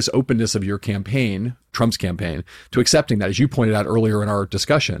obvious openness of your campaign, Trump's campaign, to accepting that. As you pointed out earlier in our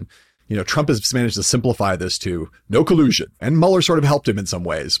discussion, Trump has managed to simplify this to no collusion. And Mueller sort of helped him in some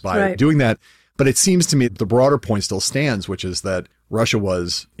ways by doing that. But it seems to me the broader point still stands, which is that Russia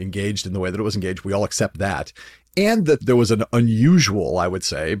was engaged in the way that it was engaged. We all accept that. And that there was an unusual, I would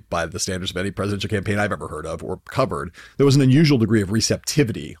say, by the standards of any presidential campaign I've ever heard of or covered, there was an unusual degree of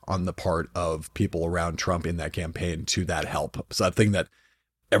receptivity on the part of people around Trump in that campaign to that help. So a thing that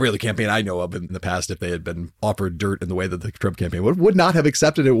every other campaign I know of in the past, if they had been offered dirt in the way that the Trump campaign would not have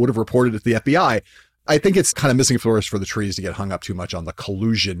accepted it, would have reported it to the FBI. I think it's kind of missing forest for the trees to get hung up too much on the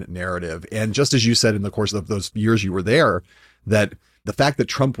collusion narrative. And just as you said in the course of those years you were there, that the fact that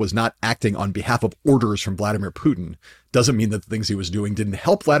Trump was not acting on behalf of orders from Vladimir Putin doesn't mean that the things he was doing didn't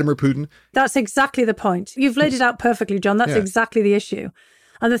help Vladimir Putin. That's exactly the point. You've laid it out perfectly, John. That's exactly the issue.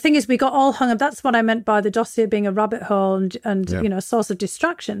 And the thing is, we got all hung up. That's what I meant by the dossier being a rabbit hole and a source of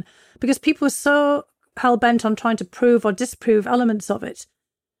distraction, because people were so hell-bent on trying to prove or disprove elements of it,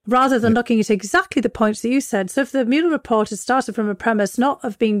 rather than looking at exactly the points that you said. So if the Mueller report had started from a premise not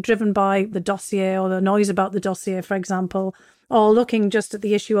of being driven by the dossier or the noise about the dossier, for example, or looking just at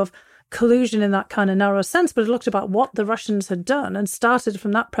the issue of collusion in that kind of narrow sense, but it looked about what the Russians had done and started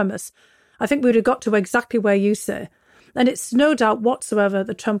from that premise, I think we would have got to exactly where you say. And it's no doubt whatsoever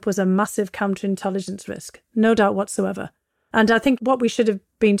that Trump was a massive counterintelligence risk. No doubt whatsoever. And I think what we should have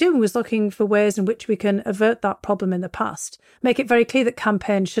been doing was looking for ways in which we can avert that problem in the past. Make it very clear that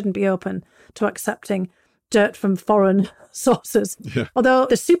campaigns shouldn't be open to accepting dirt from foreign sources. Yeah. Although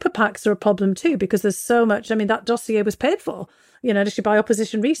the super PACs are a problem too, because there's so much. I mean, that dossier was paid for, initially by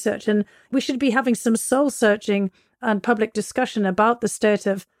opposition research. And we should be having some soul searching and public discussion about the state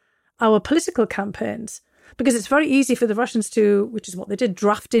of our political campaigns, because it's very easy for the Russians to, which is what they did,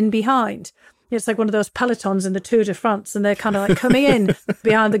 draft in behind. It's like one of those pelotons in the Tour de France, and they're kind of like coming in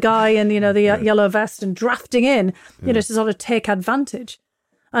behind the guy in, the yellow vest and drafting in, to sort of take advantage.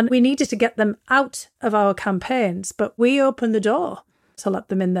 And we needed to get them out of our campaigns, but we opened the door to let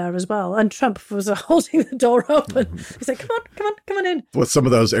them in there as well. And Trump was holding the door open. He's like, come on in. With some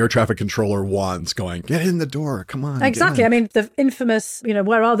of those air traffic controller wands going, get in the door, come on. Exactly. I mean, the infamous,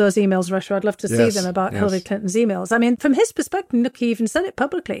 where are those emails, Russia? I'd love to see them about Hillary Clinton's emails. I mean, from his perspective, look, he even said it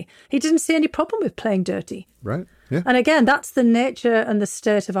publicly. He didn't see any problem with playing dirty. Right. Yeah. And again, that's the nature and the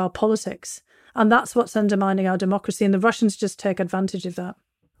state of our politics. And that's what's undermining our democracy. And the Russians just take advantage of that.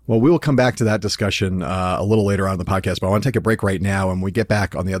 Well, we will come back to that discussion a little later on in the podcast, but I want to take a break right now. And when we get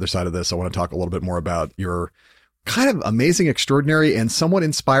back on the other side of this, I want to talk a little bit more about your kind of amazing, extraordinary, and somewhat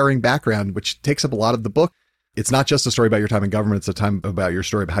inspiring background, which takes up a lot of the book. It's not just a story about your time in government. It's a time about your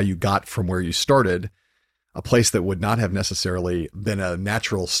story of how you got from where you started, a place that would not have necessarily been a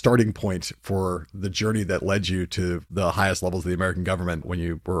natural starting point for the journey that led you to the highest levels of the American government when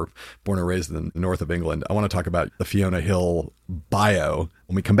you were born and raised in the north of England. I want to talk about the Fiona Hill bio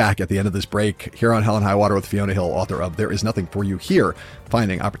when we come back at the end of this break here on Hell and High Water with Fiona Hill, author of There Is Nothing for You Here,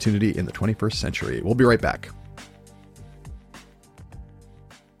 Finding Opportunity in the 21st Century. We'll be right back.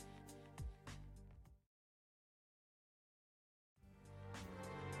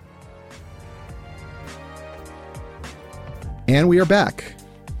 And we are back,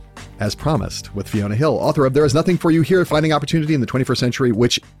 as promised, with Fiona Hill, author of There Is Nothing for You Here, Finding Opportunity in the 21st Century,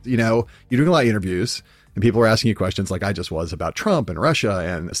 which, you're doing a lot of interviews and people are asking you questions like I just was about Trump and Russia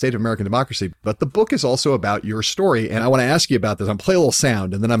and the state of American democracy. But the book is also about your story. And I want to ask you about this. I'm going to play a little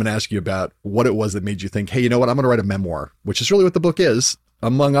sound, and then I'm going to ask you about what it was that made you think, hey, you know what? I'm going to write a memoir, which is really what the book is,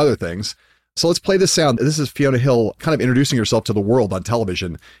 among other things. So let's play this sound. This is Fiona Hill kind of introducing herself to the world on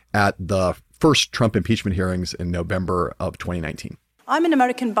television at the first Trump impeachment hearings in November of 2019. I'm an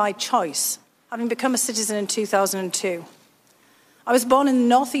American by choice, having become a citizen in 2002. I was born in the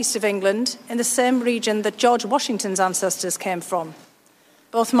northeast of England, in the same region that George Washington's ancestors came from.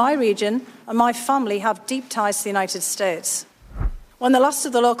 Both my region and my family have deep ties to the United States. When the last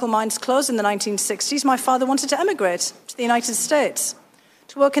of the local mines closed in the 1960s, my father wanted to emigrate to the United States,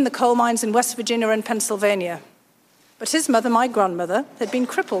 to work in the coal mines in West Virginia and Pennsylvania. But his mother, my grandmother, had been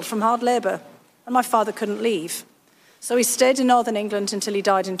crippled from hard labour, and my father couldn't leave. So he stayed in northern England until he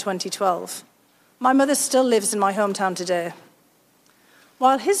died in 2012. My mother still lives in my hometown today.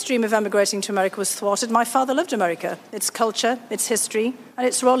 While his dream of emigrating to America was thwarted, my father loved America, its culture, its history, and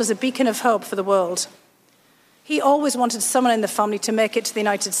its role as a beacon of hope for the world. He always wanted someone in the family to make it to the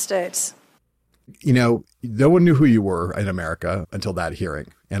United States. No one knew who you were in America until that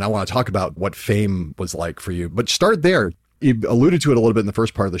hearing. And I want to talk about what fame was like for you. But start there. You alluded to it a little bit in the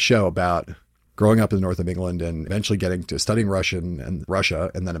first part of the show about growing up in the north of England and eventually getting to studying Russian and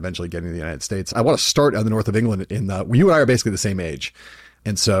Russia, and then eventually getting to the United States. I want to start on the north of England you and I are basically the same age.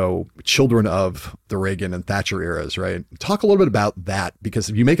 And so children of the Reagan and Thatcher eras, right? Talk a little bit about that,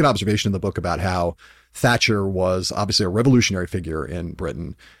 because you make an observation in the book about how Thatcher was obviously a revolutionary figure in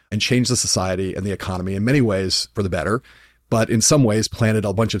Britain and changed the society and the economy in many ways for the better, but in some ways planted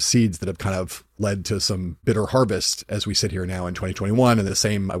a bunch of seeds that have kind of led to some bitter harvest as we sit here now in 2021. And the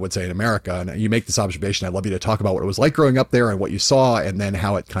same, I would say, in America. And you make this observation. I'd love you to talk about what it was like growing up there and what you saw, and then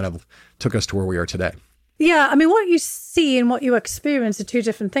how it kind of took us to where we are today. Yeah, I mean, what you see and what you experience are two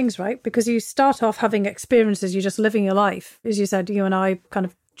different things, right? Because you start off having experiences, you're just living your life. As you said, you and I kind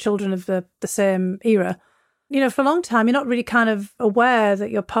of children of the same era. For a long time, you're not really kind of aware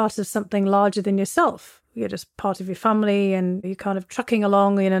that you're part of something larger than yourself. You're just part of your family, and you're kind of trucking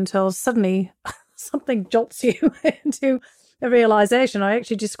along until suddenly something jolts you into a realization. I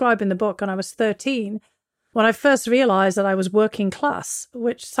actually describe in the book when I was 13, when I first realized that I was working class,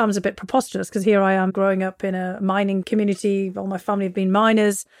 which sounds a bit preposterous because here I am growing up in a mining community. All my family have been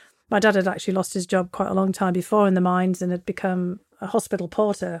miners. My dad had actually lost his job quite a long time before in the mines and had become a hospital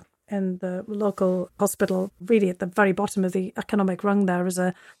porter in the local hospital, really at the very bottom of the economic rung there as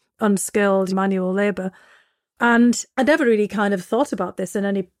a unskilled manual labour. And I never really kind of thought about this in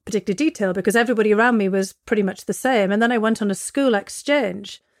any particular detail because everybody around me was pretty much the same. And then I went on a school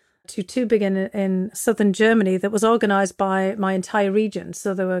exchange to Tübingen in southern Germany that was organised by my entire region.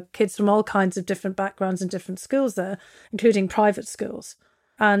 So there were kids from all kinds of different backgrounds and different schools there, including private schools.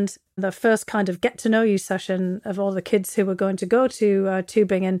 And the first kind of get-to-know-you session of all the kids who were going to go to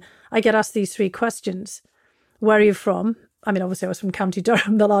Tübingen, I get asked these three questions. Where are you from? I mean, obviously I was from County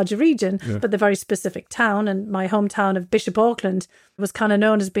Durham, the larger region, but the very specific town, and my hometown of Bishop Auckland was kind of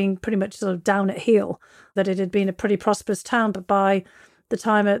known as being pretty much sort of down at heel, that it had been a pretty prosperous town. But by the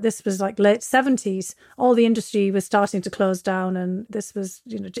time this was like late 70s, all the industry was starting to close down. And this was,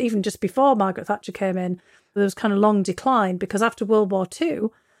 even just before Margaret Thatcher came in, there was kind of long decline, because after World War II,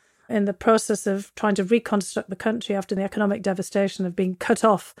 in the process of trying to reconstruct the country after the economic devastation of being cut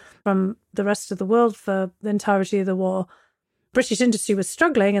off from the rest of the world for the entirety of the war, British industry was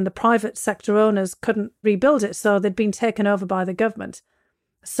struggling and the private sector owners couldn't rebuild it, so they'd been taken over by the government.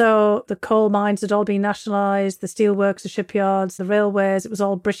 So the coal mines had all been nationalised, the steelworks, the shipyards, the railways, it was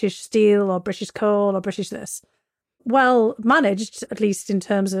all British steel or British coal or British this. Well managed, at least in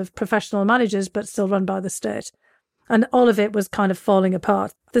terms of professional managers, but still run by the state. And all of it was kind of falling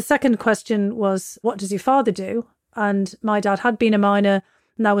apart. The second question was, what does your father do? And my dad had been a miner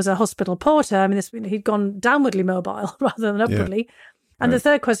and now was a hospital porter. I mean, he'd gone downwardly mobile rather than upwardly. Yeah. And the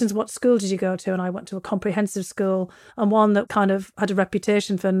third question is, what school did you go to? And I went to a comprehensive school, and one that kind of had a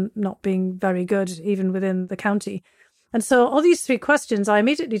reputation for not being very good, even within the county. And so all these three questions, I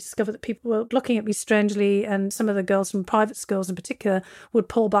immediately discovered that people were looking at me strangely, and some of the girls from private schools in particular would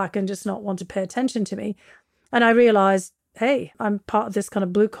pull back and just not want to pay attention to me. And I realised, hey, I'm part of this kind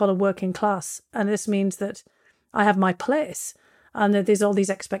of blue-collar working class, and this means that I have my place, and that there's all these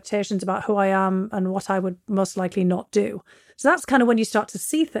expectations about who I am and what I would most likely not do. So that's kind of when you start to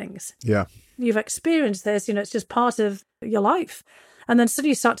see things. Yeah. You've experienced this, it's just part of your life. And then suddenly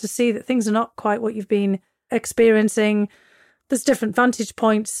you start to see that things are not quite what you've been experiencing. There's different vantage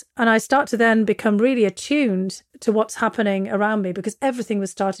points. And I start to then become really attuned to what's happening around me, because everything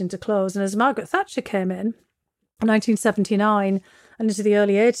was starting to close. And as Margaret Thatcher came in 1979 and into the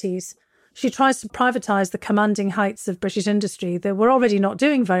early 80s, she tries to privatise the commanding heights of British industry that were already not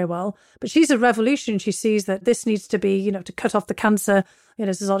doing very well. But she's a revolution. She sees that this needs to be, to cut off the cancer,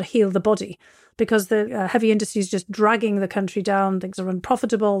 to sort of heal the body, because the heavy industry is just dragging the country down. Things are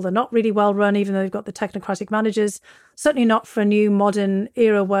unprofitable. They're not really well run, even though they've got the technocratic managers. Certainly not for a new modern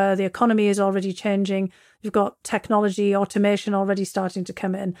era where the economy is already changing. You've got technology, automation already starting to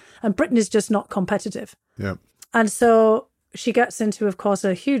come in. And Britain is just not competitive. Yeah. And so she gets into, of course,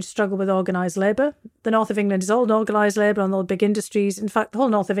 a huge struggle with organised labour. The north of England is all organised labour and all big industries. In fact, the whole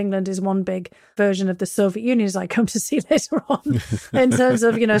north of England is one big version of the Soviet Union, as I come to see later on, in terms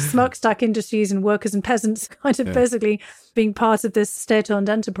of, smokestack industries and workers and peasants kind of basically being part of this state-owned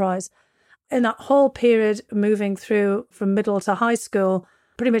enterprise. In that whole period, moving through from middle to high school,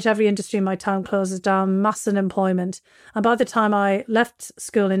 pretty much every industry in my town closes down, mass unemployment. And by the time I left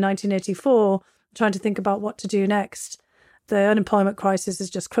school in 1984, trying to think about what to do next, the unemployment crisis is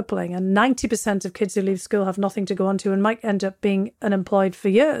just crippling, and 90% of kids who leave school have nothing to go on to and might end up being unemployed for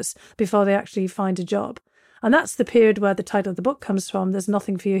years before they actually find a job. And that's the period where the title of the book comes from, There's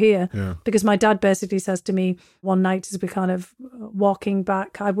Nothing for You Here. Yeah. Because my dad basically says to me one night as we're kind of walking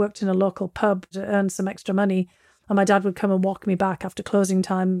back, I worked in a local pub to earn some extra money, and my dad would come and walk me back after closing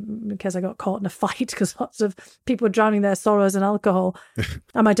time because I got caught in a fight because lots of people were drowning their sorrows in alcohol.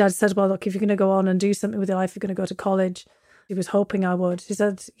 And my dad said, well, look, if you're going to go on and do something with your life, you're going to go to college. He was hoping I would. He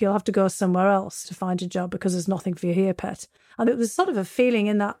said, you'll have to go somewhere else to find a job because there's nothing for you here, pet. And it was sort of a feeling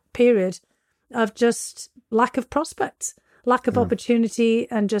in that period of just lack of prospects, lack of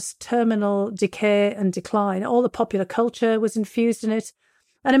opportunity, and just terminal decay and decline. All the popular culture was infused in it.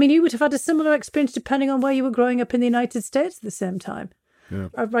 And I mean, you would have had a similar experience depending on where you were growing up in the United States at the same time. Yeah.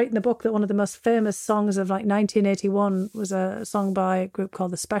 I write in the book that one of the most famous songs of 1981 was a song by a group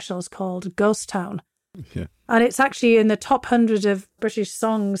called The Specials called Ghost Town. Yeah. And it's actually in the top 100 of British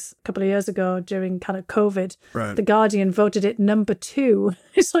songs a couple of years ago during kind of COVID. Right. The Guardian voted it number 2.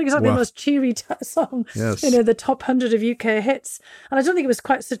 It's like exactly the most cheery song. Yes. The top 100 of UK hits. And I don't think it was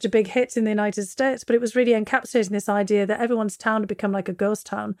quite such a big hit in the United States, but it was really encapsulating this idea that everyone's town had become like a ghost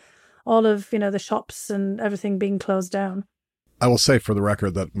town. All of, the shops and everything being closed down. I will say for the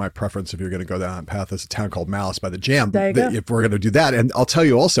record that my preference, if you're going to go down that path, is a town called Malice by the Jam. There you go. If we're going to do that. And I'll tell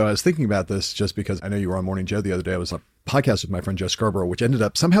you also, I was thinking about this just because I know you were on Morning Joe the other day. I was on a podcast with my friend Joe Scarborough, which ended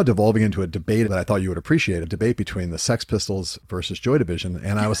up somehow devolving into a debate that I thought you would appreciate, a debate between the Sex Pistols versus Joy Division.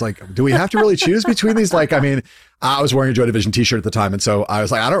 And I was like, do we have to really choose between these? I was wearing a Joy Division t-shirt at the time. And so I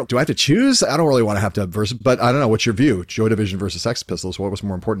was like, do I have to choose? I don't really want to have to versus, but I don't know. What's your view? Joy Division versus Sex Pistols. What was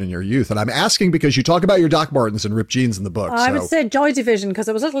more important in your youth? And I'm asking because you talk about your Doc Martens and ripped jeans in the book. I would say Joy Division because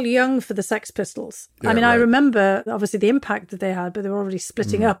I was a little young for the Sex Pistols. Yeah, I remember obviously the impact that they had, but they were already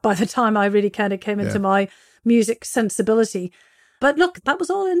splitting up by the time I really kind of came into my music sensibility. But look, that was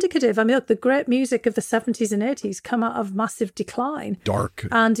all indicative. I mean, look, the great music of the 70s and 80s come out of massive decline. Dark.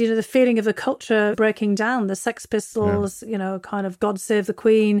 And, the feeling of the culture breaking down, the Sex Pistols, kind of God Save the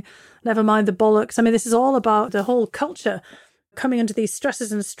Queen, never mind the bollocks. I mean, this is all about the whole culture coming under these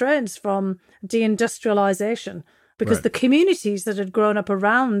stresses and strains from deindustrialization. Because the communities that had grown up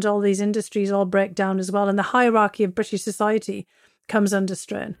around all these industries all break down as well. And the hierarchy of British society comes under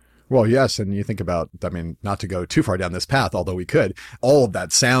strain. Well, yes. And you think about, not to go too far down this path, although we could, all of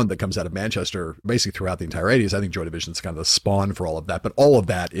that sound that comes out of Manchester, basically throughout the entire 80s, I think Joy Division is kind of the spawn for all of that. But all of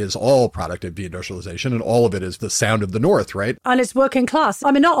that is all product of deindustrialization, and all of it is the sound of the North, right? And it's working class.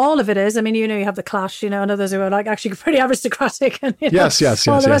 I mean, not all of it is. I mean, you have the Clash, and others who are like actually pretty aristocratic and yes,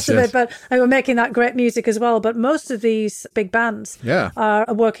 all the rest of it. But they were making that great music as well. But most of these big bands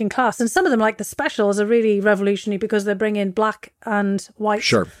are working class. And some of them, like the Specials, are really revolutionary because they bring in black and white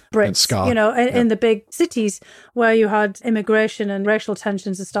Brits, and ska. In the big cities where you had immigration and racial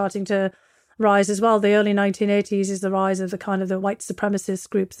tensions are starting to rise as well. The early 1980s is the rise of the kind of the white supremacist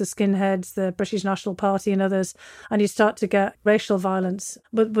groups, the skinheads, the British National Party and others. And you start to get racial violence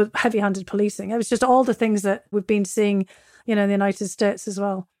with heavy-handed policing. It was just all the things that we've been seeing, in the United States as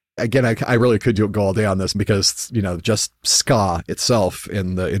well. Again, I really could go all day on this because, just ska itself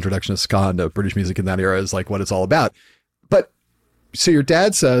in the introduction of ska into British music in that era is like what it's all about. But so your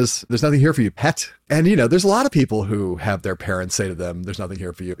dad says, there's nothing here for you, pet. And, there's a lot of people who have their parents say to them, there's nothing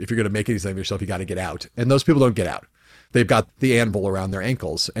here for you. If you're going to make anything of yourself, you got to get out. And those people don't get out. They've got the anvil around their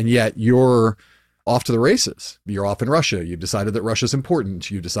ankles. And yet you're off to the races. You're off in Russia. You've decided that Russia's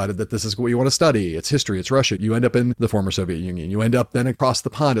important. You've decided that this is what you want to study. It's history. It's Russia. You end up in the former Soviet Union. You end up then across the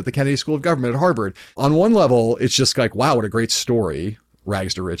pond at the Kennedy School of Government at Harvard. On one level, it's just like, wow, what a great story.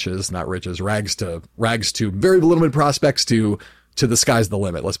 Rags to riches, not riches, rags to very limited prospects to the sky's the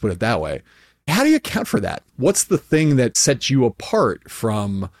limit. Let's put it that way. How do you account for that? What's the thing that sets you apart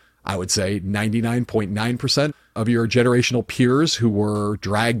from, I would say, 99.9% of your generational peers who were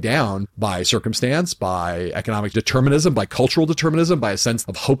dragged down by circumstance, by economic determinism, by cultural determinism, by a sense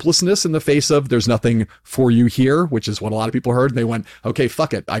of hopelessness in the face of there's nothing for you here, which is what a lot of people heard. And they went, okay,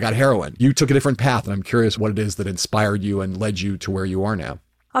 fuck it. I got heroin. You took a different path. And I'm curious what it is that inspired you and led you to where you are now.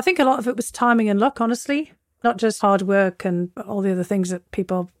 I think a lot of it was timing and luck, honestly. Not just hard work and all the other things that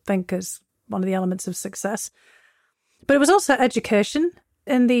people think is one of the elements of success. But it was also education.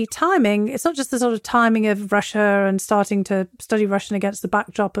 In the timing, it's not just the sort of timing of Russia and starting to study Russian against the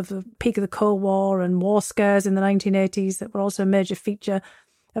backdrop of the peak of the Cold War and war scares in the 1980s that were also a major feature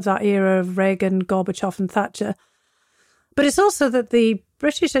of that era of Reagan, Gorbachev and Thatcher. But it's also that the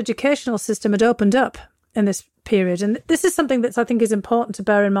British educational system had opened up in this period. And this is something that I think is important to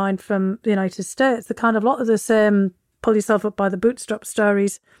bear in mind from the United States. The kind of lot of the same pull yourself up by the bootstrap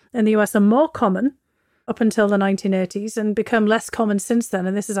stories in the US are more common up until the 1980s and become less common since then.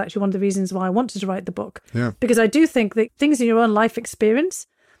 And this is actually one of the reasons why I wanted to write the book. Yeah. Because I do think that things in your own life experience,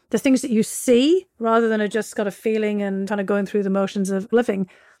 the things that you see rather than are just got a feeling and kind of going through the motions of living,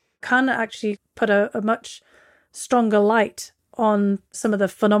 can actually put a much stronger light on some of the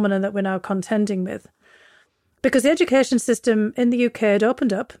phenomena that we're now contending with. Because the education system in the UK had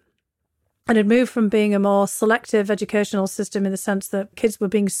opened up and had moved from being a more selective educational system in the sense that kids were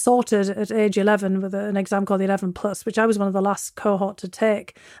being sorted at age 11 with an exam called the 11 Plus, which I was one of the last cohort to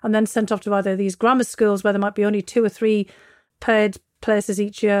take, and then sent off to either these grammar schools where there might be only 2 or 3 paid places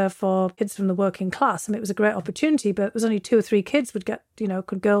each year for kids from the working class. I mean, it was a great opportunity, but it was only 2 or 3 kids would get,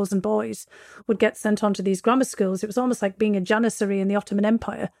 girls and boys would get sent on to these grammar schools. It was almost like being a janissary in the Ottoman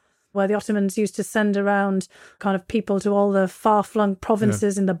Empire, where the Ottomans used to send around kind of people to all the far-flung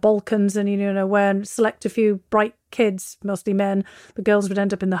provinces in the Balkans and, where select a few bright kids, mostly men. The girls would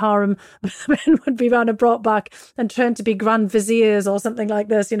end up in the harem. The men would be round and brought back and trained to be grand viziers or something like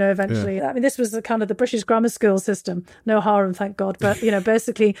this, eventually. Yeah. I mean, this was the kind of the British grammar school system. No harem, thank God. But,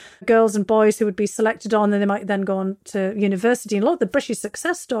 basically girls and boys who would be selected on, and they might then go on to university. And a lot of the British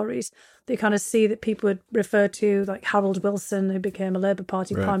success stories that you kind of see that people would refer to, like Harold Wilson, who became a Labour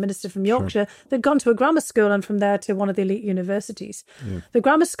Party Prime Minister from Yorkshire, they'd gone to a grammar school and from there to one of the elite universities. Yeah. The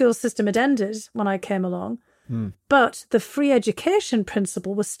grammar school system had ended when I came along. But the free education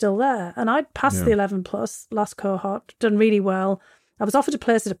principle was still there. And I'd passed the 11 Plus, last cohort, done really well. I was offered a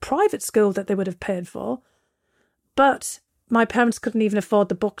place at a private school that they would have paid for. But my parents couldn't even afford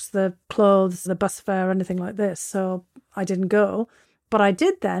the books, the clothes, the bus fare, anything like this. So I didn't go. But I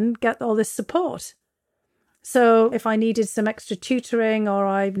did then get all this support. So if I needed some extra tutoring or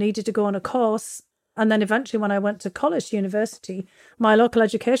I needed to go on a course, and then eventually when I went to college, university, my local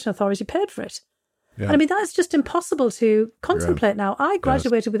education authority paid for it. Yeah. And I mean, that's just impossible to contemplate now. I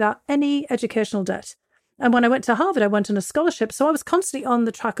graduated without any educational debt. And when I went to Harvard, I went on a scholarship. So I was constantly on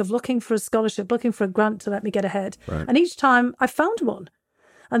the track of looking for a scholarship, looking for a grant to let me get ahead. Right. And each time I found one.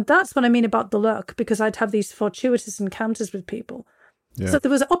 And that's what I mean about the luck, because I'd have these fortuitous encounters with people. Yeah. So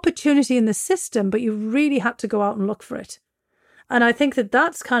there was opportunity in the system, but you really had to go out and look for it. And I think that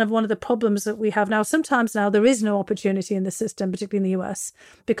that's kind of one of the problems that we have now. Sometimes now there is no opportunity in the system, particularly in the US,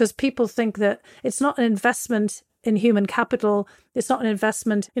 because people think that it's not an investment in human capital. It's not an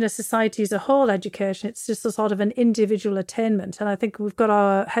investment in a society as a whole, education. It's just a sort of an individual attainment. And I think we've got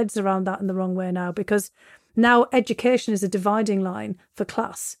our heads around that in the wrong way now, because now education is a dividing line for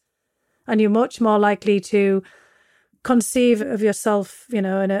class. And you're much more likely to conceive of yourself, in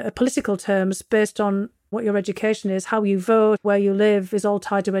a political terms based on what your education is, how you vote, where you live is all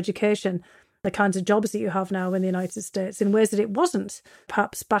tied to education. The kinds of jobs that you have now in the United States in ways that it wasn't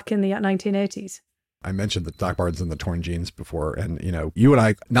perhaps back in the 1980s. I mentioned the Doc Martens and the torn jeans before. And, you and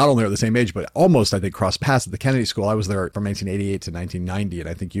I not only are the same age, but almost, I think, crossed paths at the Kennedy School. I was there from 1988 to 1990. And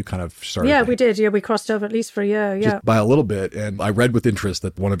I think you kind of started. Yeah, we did. Yeah, we crossed over at least for a year. Yeah. Just by a little bit. And I read with interest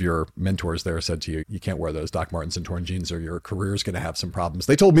that one of your mentors there said to you, you can't wear those Doc Martens and torn jeans or your career is going to have some problems.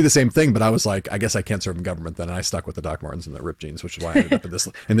 They told me the same thing, but I was like, I guess I can't serve in government then. And I stuck with the Doc Martens and the ripped jeans, which is why I ended up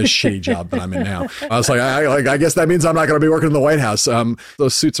in this shitty job that I'm in now. I was like, I guess that means I'm not going to be working in the White House.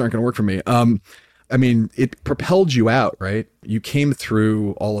 Those suits aren't going to work for me. I mean, it propelled you out, right? You came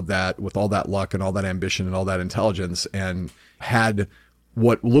through all of that with all that luck and all that ambition and all that intelligence and had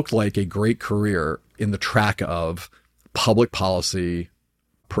what looked like a great career in the track of public policy,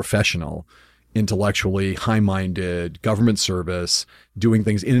 professional, intellectually high-minded, government service, doing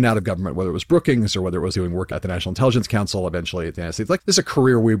things in and out of government, whether it was Brookings or whether it was doing work at the National Intelligence Council, eventually at the United States. Like, this is a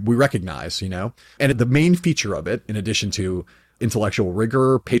career we recognize, And the main feature of it, in addition to intellectual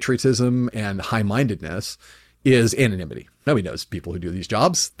rigor, patriotism, and high-mindedness, is anonymity. Nobody knows people who do these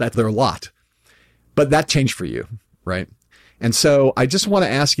jobs. That's their lot. But that changed for you, right? And so I just want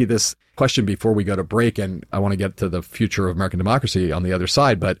to ask you this question before we go to break, and I want to get to the future of American democracy on the other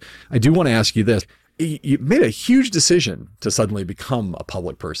side. But I do want to ask you this. You made a huge decision to suddenly become a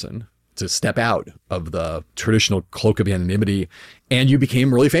public person, to step out of the traditional cloak of anonymity, and you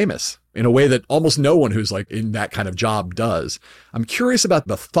became really famous in a way that almost no one who's like in that kind of job does. I'm curious about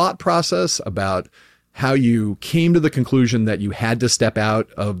the thought process, about how you came to the conclusion that you had to step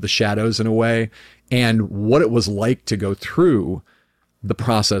out of the shadows in a way, and what it was like to go through the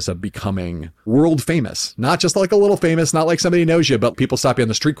process of becoming world famous. Not just like a little famous, not like somebody knows you, but people stop you on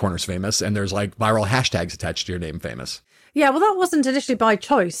the street corners famous, and there's like viral hashtags attached to your name famous. Yeah, well, that wasn't initially by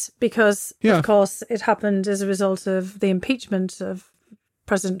choice because, of course, it happened as a result of the impeachment of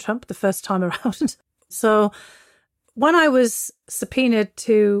President Trump the first time around. So when I was subpoenaed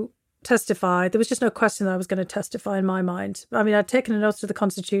to testify, there was just no question that I was going to testify in my mind. I mean, I'd taken an oath to the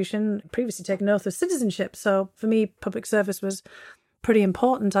Constitution, previously taken an oath of citizenship. So for me, public service was pretty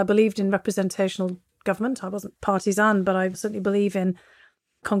important. I believed in representational government. I wasn't partisan, but I certainly believe in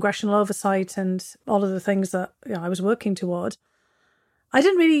congressional oversight and all of the things that I was working toward. I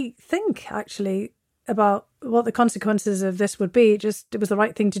didn't really think, actually, about what the consequences of this would be. It was the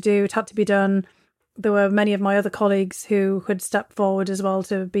right thing to do. It had to be done. There were many of my other colleagues who had stepped forward as well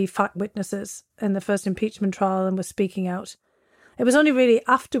to be fact witnesses in the first impeachment trial and were speaking out. It was only really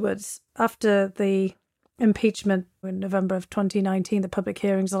afterwards, after the impeachment in November of 2019, the public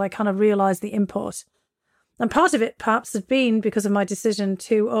hearings, that I kind of realised the import. And part of it perhaps had been because of my decision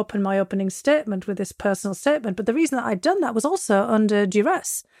to open my opening statement with this personal statement. But the reason that I'd done that was also under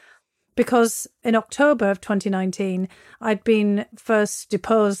duress. Because in October of 2019, I'd been first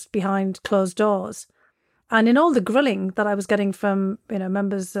deposed behind closed doors. And in all the grilling that I was getting from,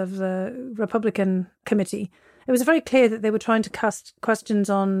 members of the Republican committee, it was very clear that they were trying to cast questions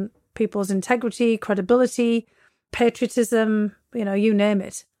on people's integrity, credibility, patriotism, you name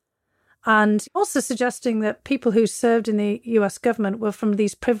it. And also suggesting that people who served in the US government were from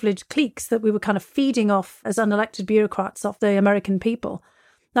these privileged cliques that we were kind of feeding off as unelected bureaucrats off the American people.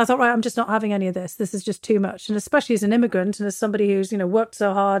 And I thought, right, I'm just not having any of this. This is just too much. And especially as an immigrant and as somebody who's, worked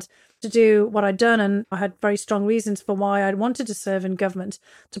so hard to do what I'd done, and I had very strong reasons for why I wanted to serve in government,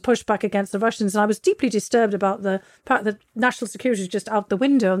 to push back against the Russians. And I was deeply disturbed about the fact that national security was just out the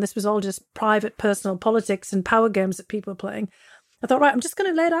window and this was all just private, personal politics and power games that people were playing. I thought, right, I'm just going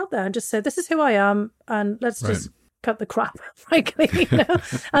to lay it out there and just say, this is who I am, and let's just cut the crap, frankly. And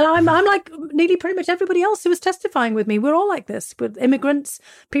I'm like nearly pretty much everybody else who was testifying with me. We're all like this. We're immigrants,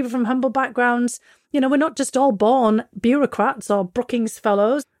 people from humble backgrounds. We're not just all born bureaucrats or Brookings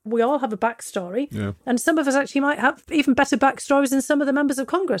fellows. We all have a backstory. Yeah. And some of us actually might have even better backstories than some of the members of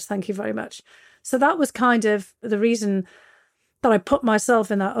Congress. Thank you very much. So that was kind of the reason that I put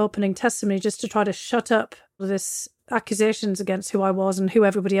myself in that opening testimony just to try to shut up this accusations against who I was and who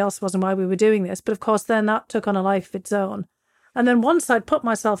everybody else was and why we were doing this. But of course, then that took on a life of its own. And then once I'd put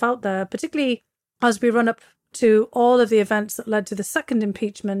myself out there, particularly as we run up to all of the events that led to the second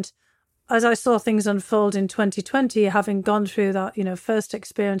impeachment, as I saw things unfold in 2020, having gone through that, first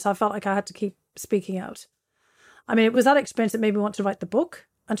experience, I felt like I had to keep speaking out. I mean, it was that experience that made me want to write the book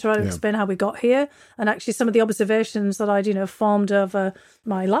and try to explain how we got here, and actually some of the observations that I'd, formed over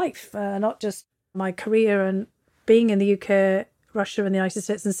my life, not just my career and being in the UK, Russia and the United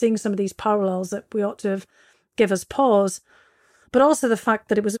States, and seeing some of these parallels that we ought to have give us pause. But also the fact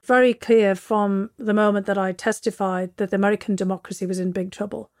that it was very clear from the moment that I testified that the American democracy was in big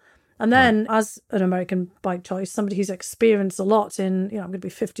trouble. And then as an American by choice, somebody who's experienced a lot in, I'm going to be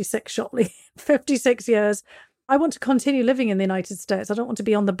 56 shortly, 56 years, I want to continue living in the United States. I don't want to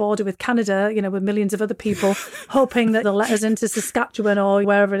be on the border with Canada, with millions of other people, hoping that they'll let us into Saskatchewan or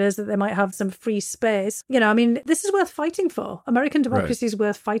wherever it is that they might have some free space. This is worth fighting for. American democracy is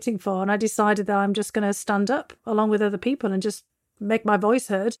worth fighting for. And I decided that I'm just going to stand up along with other people and just make my voice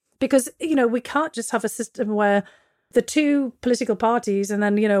heard. Because, we can't just have a system where the two political parties and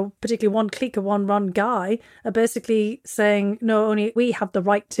then, particularly one clique or one guy are basically saying, no, only we have the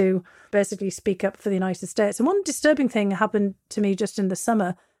right to basically speak up for the United States. And one disturbing thing happened to me just in the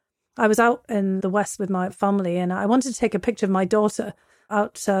summer. I was out in the West with my family and I wanted to take a picture of my daughter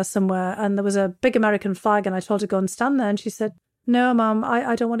out somewhere. And there was a big American flag and I told her to go and stand there. And she said, no, Mum,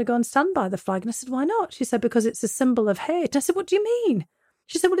 I don't want to go and stand by the flag. And I said, why not? She said, because it's a symbol of hate. And I said, what do you mean?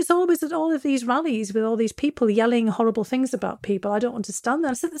 She said, well, it's always at all of these rallies with all these people yelling horrible things about people. I don't want to stand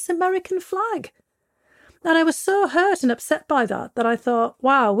there. I said, it's an American flag. And I was so hurt and upset by that I thought,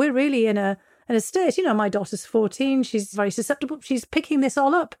 wow, we're really in a state. My daughter's 14. She's very susceptible. She's picking this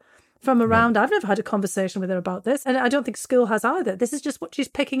all up from around. I've never had a conversation with her about this. And I don't think school has either. This is just what she's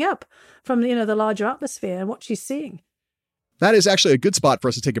picking up from, the larger atmosphere and what she's seeing. That is actually a good spot for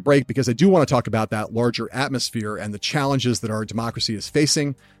us to take a break because I do want to talk about that larger atmosphere and the challenges that our democracy is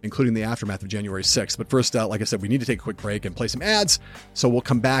facing, including the aftermath of January 6th. But first, like I said, we need to take a quick break and play some ads. So we'll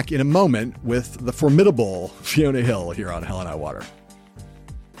come back in a moment with the formidable Fiona Hill here on Hell and High Water.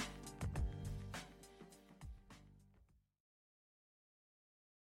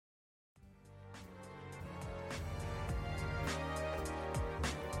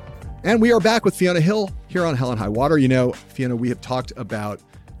 And we are back with Fiona Hill here on Hell and High Water. Fiona, we have talked about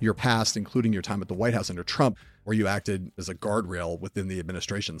your past, including your time at the White House under Trump, where you acted as a guardrail within the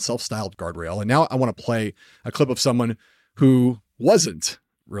administration, self-styled guardrail. And now I want to play a clip of someone who wasn't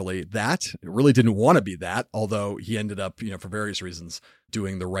really that, really didn't want to be that, although he ended up, for various reasons,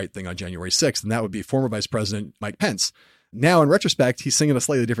 doing the right thing on January 6th. And that would be former Vice President Mike Pence. Now, in retrospect, he's singing a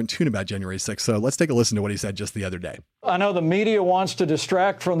slightly different tune about January 6th. So let's take a listen to what he said just the other day. I know the media wants to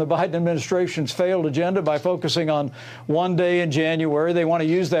distract from the Biden administration's failed agenda by focusing on one day in January. They want to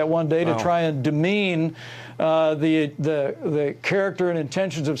use that one day to try and demean the character and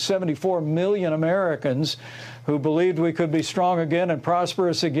intentions of 74 million Americans who believed we could be strong again and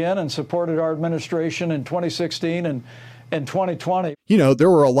prosperous again and supported our administration in 2016 and 2020. There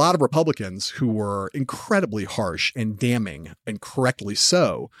were a lot of Republicans who were incredibly harsh and damning, and correctly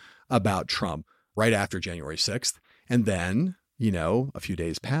so, about Trump right after January 6th. And then, a few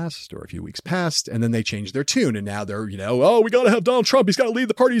days passed or a few weeks passed, and then they changed their tune. And now they're, we got to have Donald Trump. He's got to lead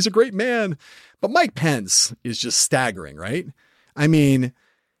the party. He's a great man. But Mike Pence is just staggering, right? I mean,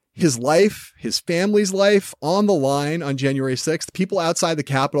 his life, his family's life on the line on January 6th, people outside the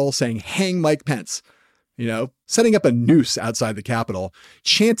Capitol saying, hang Mike Pence. Setting up a noose outside the Capitol,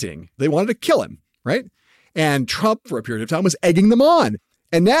 chanting they wanted to kill him, right? And Trump, for a period of time, was egging them on.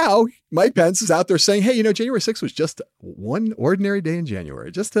 And now Mike Pence is out there saying, hey, January 6th was just one ordinary day in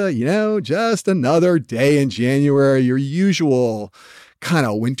January. Just another day in January, your usual kind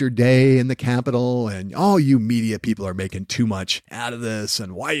of winter day in the Capitol. And all you media people are making too much out of this.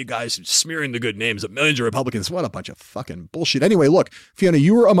 And why are you guys smearing the good names of millions of Republicans? What a bunch of fucking bullshit. Anyway, look, Fiona,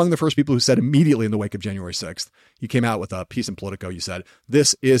 you were among the first people who said immediately in the wake of January 6th, you came out with a piece in Politico. You said,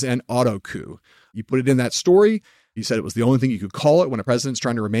 this is an auto coup. You put it in that story. You said it was the only thing you could call it when a president's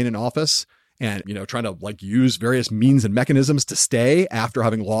trying to remain in office and, trying to use various means and mechanisms to stay after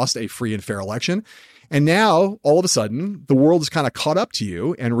having lost a free and fair election. And now, all of a sudden, the world has kind of caught up to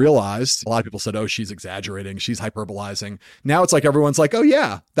you and realized, a lot of people said, oh, she's exaggerating, she's hyperbolizing. Now it's like everyone's like, oh,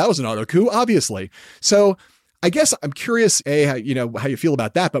 yeah, that was an auto coup, obviously. So I guess I'm curious, how you feel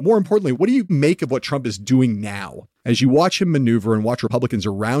about that. But more importantly, what do you make of what Trump is doing now? As you watch him maneuver and watch Republicans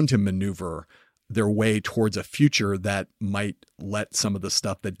around him maneuver their way towards a future that might let some of the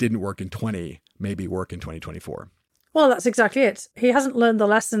stuff that didn't work in 20 maybe work in 2024. Well, that's exactly it. He hasn't learned the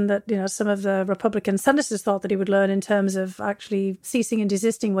lesson that, some of the Republican senators thought that he would learn in terms of actually ceasing and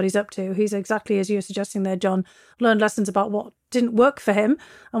desisting what he's up to. He's exactly, as you're suggesting there, John, learned lessons about what didn't work for him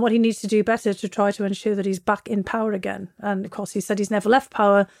and what he needs to do better to try to ensure that he's back in power again. And of course, he said he's never left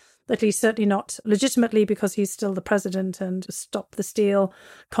power, at least certainly not legitimately, because he's still the president and Stop the Steal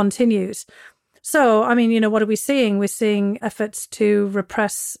continues. So, what are we seeing? We're seeing efforts to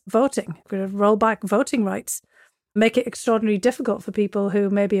repress voting, roll back voting rights, make it extraordinarily difficult for people who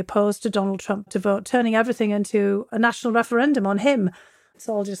may be opposed to Donald Trump to vote, turning everything into a national referendum on him. It's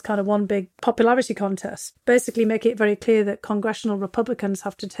all just kind of one big popularity contest. Basically make it very clear that congressional Republicans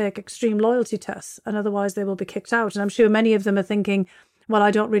have to take extreme loyalty tests, and otherwise they will be kicked out. And I'm sure many of them are thinking, well,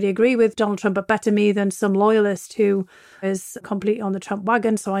 I don't really agree with Donald Trump, but better me than some loyalist who is completely on the Trump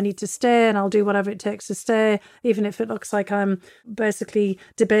wagon, so I need to stay and I'll do whatever it takes to stay, even if it looks like I'm basically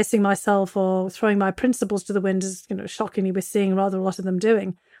debasing myself or throwing my principles to the wind, as shockingly we're seeing rather a lot of them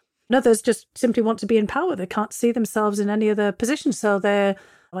doing. And others just simply want to be in power. They can't see themselves in any other position, so they're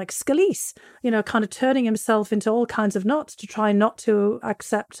like Scalise, kind of turning himself into all kinds of knots to try not to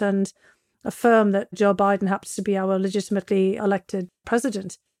accept and affirm that Joe Biden happens to be our legitimately elected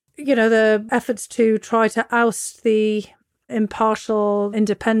president. The efforts to try to oust the impartial,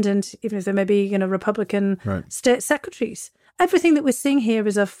 independent, even if they may be, Republican state secretaries. Everything that we're seeing here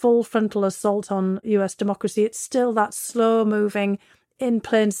is a full frontal assault on US democracy. It's still that slow-moving, in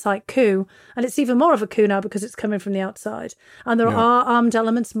plain sight coup. And it's even more of a coup now because it's coming from the outside. And there are armed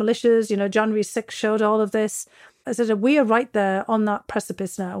elements, militias, January 6th showed all of this. I said, we are right there on that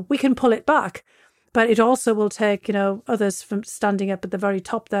precipice now. We can pull it back, but it also will take, others from standing up at the very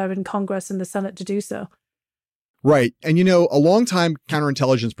top there in Congress and the Senate to do so. Right. And, a longtime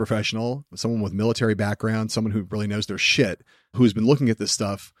counterintelligence professional, someone with military background, someone who really knows their shit, who's been looking at this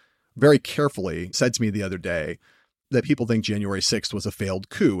stuff very carefully, said to me the other day that people think January 6th was a failed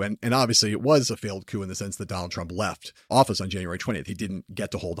coup. And obviously it was a failed coup in the sense that Donald Trump left office on January 20th. He didn't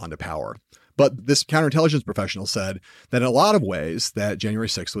get to hold on to power. But this counterintelligence professional said that in a lot of ways that January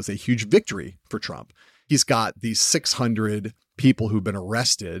 6th was a huge victory for Trump. He's got these 600 people who've been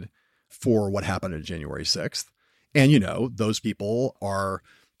arrested for what happened on January 6th. And, those people are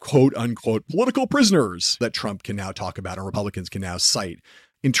quote unquote political prisoners that Trump can now talk about and Republicans can now cite.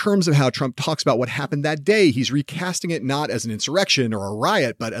 In terms of how Trump talks about what happened that day, he's recasting it not as an insurrection or a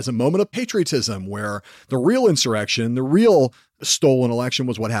riot, but as a moment of patriotism where the real insurrection, the real stolen election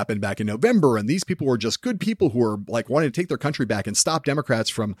was what happened back in November. And these people were just good people who were wanting to take their country back and stop Democrats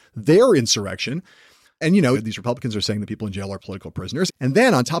from their insurrection. And, these Republicans are saying that people in jail are political prisoners. And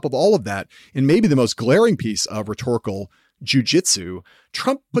then on top of all of that, in maybe the most glaring piece of rhetorical jujitsu,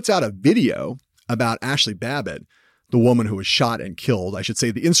 Trump puts out a video about Ashley Babbitt, the woman who was shot and killed, I should say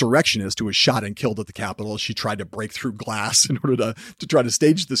the insurrectionist who was shot and killed at the Capitol. She tried to break through glass in order to try to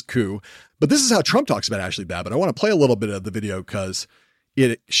stage this coup. But this is how Trump talks about Ashley Babbitt. I want to play a little bit of the video because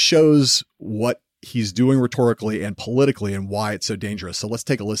it shows what he's doing rhetorically and politically and why it's so dangerous. So let's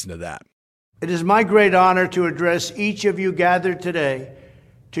take a listen to that. It is my great honor to address each of you gathered today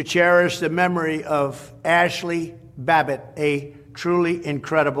to cherish the memory of Ashley Babbitt, a truly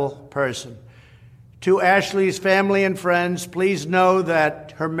incredible person. To Ashley's family and friends, please know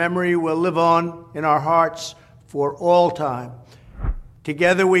that her memory will live on in our hearts for all time.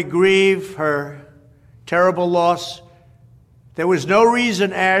 Together we grieve her terrible loss. There was no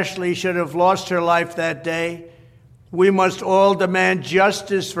reason Ashley should have lost her life that day. We must all demand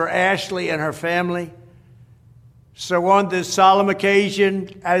justice for Ashley and her family. So on this solemn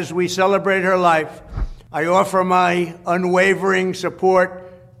occasion, as we celebrate her life, I offer my unwavering support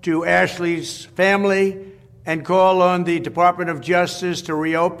to Ashley's family and call on the Department of Justice to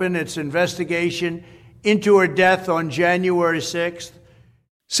reopen its investigation into her death on January 6th.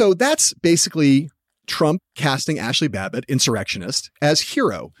 So that's basically Trump casting Ashley Babbitt, insurrectionist, as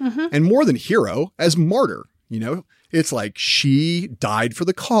hero. And more than hero, as martyr. It's like she died for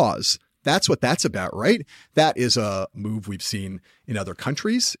the cause. That's what that's about, right? That is a move we've seen in other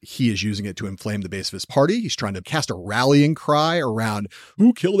countries. He is using it to inflame the base of his party. He's trying to cast a rallying cry around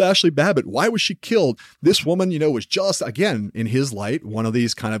who killed Ashley Babbitt? Why was she killed? This woman, was just, again, in his light, one of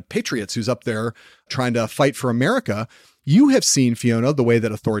these kind of patriots who's up there trying to fight for America. You have seen, Fiona, the way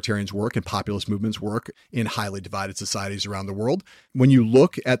that authoritarians work and populist movements work in highly divided societies around the world. When you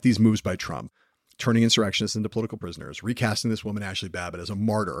look at these moves by Trump, turning insurrectionists into political prisoners, recasting this woman, Ashley Babbitt, as a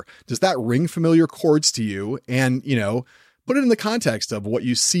martyr. Does that ring familiar chords to you? And, put it in the context of what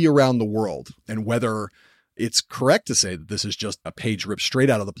you see around the world and whether it's correct to say that this is just a page ripped straight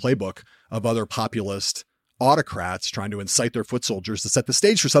out of the playbook of other populist autocrats trying to incite their foot soldiers to set the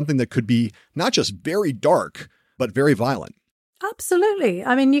stage for something that could be not just very dark, but very violent. Absolutely.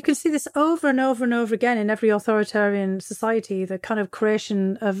 I mean, you can see this over and over and over again in every authoritarian society, the kind of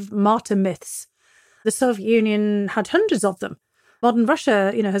creation of martyr myths. The Soviet Union had hundreds of them. Modern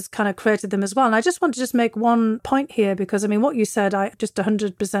Russia, has kind of created them as well. And I just want to just make one point here, because, I mean, what you said, I just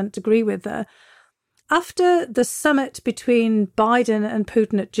 100% agree with there. After the summit between Biden and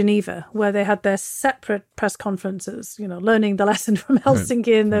Putin at Geneva, where they had their separate press conferences, learning the lesson from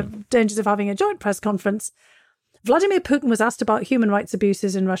Helsinki and the dangers of having a joint press conference, Vladimir Putin was asked about human rights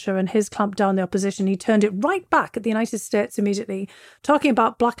abuses in Russia and his clamp down on the opposition. He turned it right back at the United States immediately, talking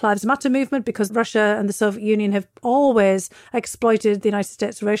about Black Lives Matter movement, because Russia and the Soviet Union have always exploited the United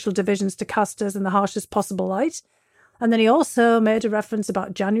States racial divisions to cast us in the harshest possible light. And then he also made a reference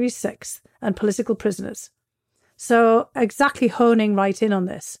about January 6th and political prisoners. So exactly honing right in on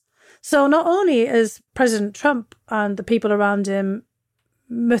this. So not only is President Trump and the people around him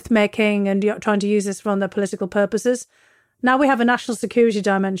myth-making and trying to use this for their political purposes, now we have a national security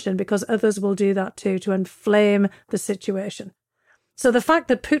dimension, because others will do that too, to inflame the situation. So the fact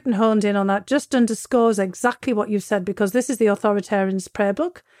that Putin honed in on that just underscores exactly what you've said, because this is the authoritarian's prayer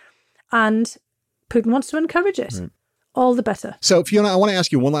book, and Putin wants to encourage it. Right. All the better. So, Fiona, I want to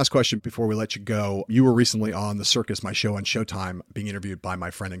ask you one last question before we let you go. You were recently on The Circus, my show on Showtime, being interviewed by my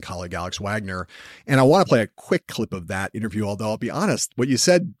friend and colleague, Alex Wagner. And I want to play a quick clip of that interview, although I'll be honest, what you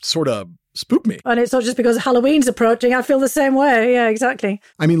said sort of spooked me. And it's not just because Halloween's approaching. I feel the same way. Yeah, exactly.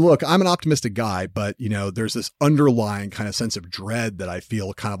 I mean, look, I'm an optimistic guy, but, there's this underlying kind of sense of dread that I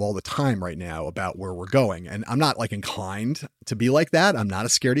feel kind of all the time right now about where we're going. And I'm not inclined to be like that. I'm not a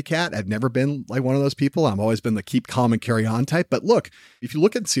scaredy cat. I've never been like one of those people. I've always been the keep calm and carry on type. But look, if you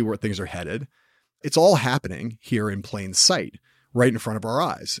look and see where things are headed, it's all happening here in plain sight, right in front of our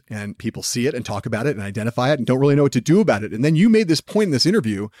eyes. And people see it and talk about it and identify it and don't really know what to do about it. And then you made this point in this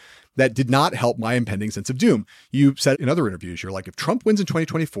interview that did not help my impending sense of doom. You said in other interviews, you're like, if Trump wins in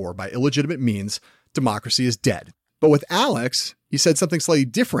 2024 by illegitimate means, democracy is dead. But with Alex, you said something slightly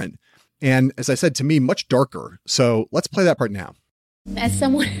different. And as I said, to me, much darker. So let's play that part now. As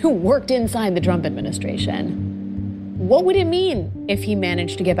someone who worked inside the Trump administration, what would it mean if he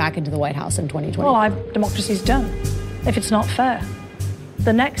managed to get back into the White House in 2020? Well, democracy's done, if it's not fair.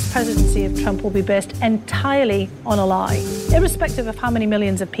 The next presidency of Trump will be based entirely on a lie, irrespective of how many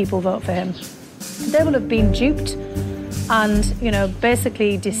millions of people vote for him. They will have been duped and,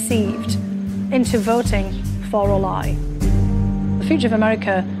 basically deceived into voting for a lie. The future of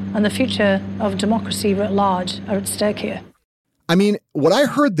America and the future of democracy writ large are at stake here. I mean, what I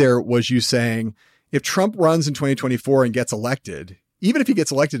heard there was you saying, if Trump runs in 2024 and gets elected, even if he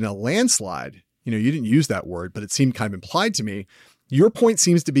gets elected in a landslide, you didn't use that word, but it seemed kind of implied to me. Your point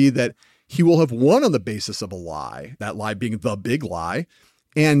seems to be that he will have won on the basis of a lie, that lie being the big lie.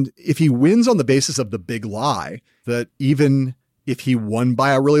 And if he wins on the basis of the big lie, that even if he won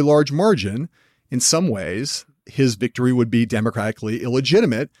by a really large margin, in some ways, his victory would be democratically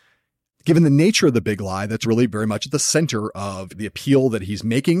illegitimate, given the nature of the big lie that's really very much at the center of the appeal that he's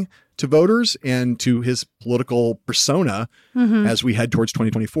making to voters and to his political persona as we head towards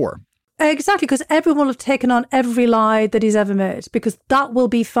 2024. Exactly, because everyone will have taken on every lie that he's ever made, because that will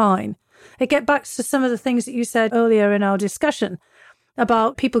be fine. It gets back to some of the things that you said earlier in our discussion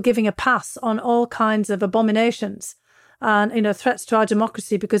about people giving a pass on all kinds of abominations and, threats to our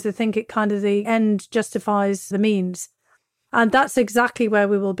democracy because they think it kind of the end justifies the means. And that's exactly where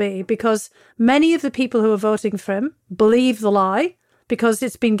we will be, because many of the people who are voting for him believe the lie because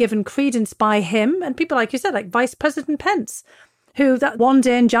it's been given credence by him and people, like you said, like Vice President Pence, who that one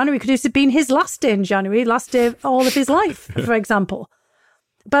day in January could have been his last day in January, last day of all of his life, for example.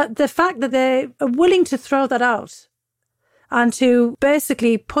 But the fact that they are willing to throw that out and to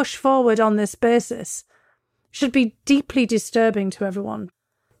basically push forward on this basis should be deeply disturbing to everyone.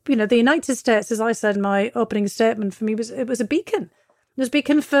 The United States, as I said in my opening statement, for me, it was a beacon. It was a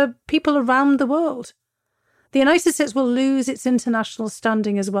beacon for people around the world. The United States will lose its international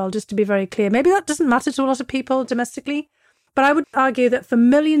standing as well, just to be very clear. Maybe that doesn't matter to a lot of people domestically, but I would argue that for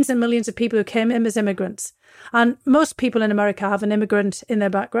millions and millions of people who came in as immigrants, and most people in America have an immigrant in their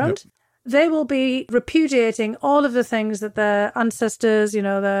background, they will be repudiating all of the things that their ancestors,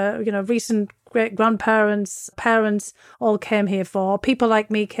 their recent great-grandparents, parents all came here for. People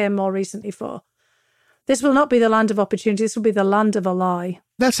like me came more recently for. This will not be the land of opportunity. This will be the land of a lie.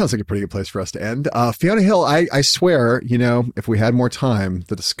 That sounds like a pretty good place for us to end. Fiona Hill, I swear, if we had more time,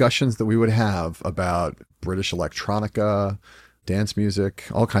 the discussions that we would have about British electronica, dance music,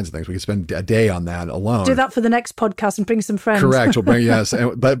 all kinds of things. We could spend a day on that alone. Do that for the next podcast and bring some friends. Correct. We'll bring, yes.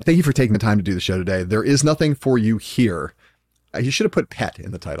 But thank you for taking the time to do the show today. There is nothing for you here. You should have put pet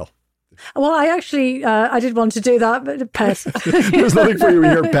in the title. Well, I actually, I did want to do that, but pet. There's nothing for you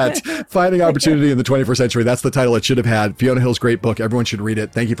here, pet. Finding Opportunity in the 21st Century. That's the title it should have had. Fiona Hill's great book. Everyone should read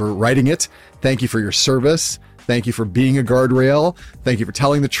it. Thank you for writing it. Thank you for your service. Thank you for being a guardrail. Thank you for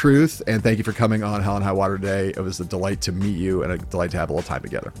telling the truth. And thank you for coming on Hell and High Water today. It was a delight to meet you and a delight to have a little time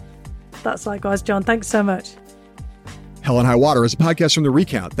together. That's likewise, John. Thanks so much. Hell and High Water is a podcast from The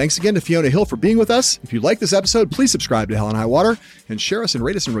Recount. Thanks again to Fiona Hill for being with us. If you like this episode, please subscribe to Hell and High Water and share us and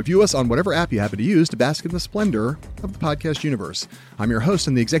rate us and review us on whatever app you happen to use to bask in the splendor of the podcast universe. I'm your host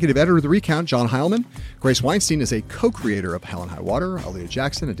and the executive editor of The Recount, John Heilman. Grace Weinstein is a co-creator of Hell and High Water. Aaliyah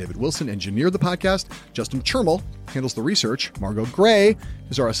Jackson and David Wilson engineer the podcast. Justin Chermel handles the research. Margot Gray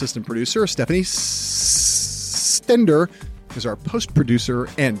is our assistant producer. Stephanie Stender is our post-producer.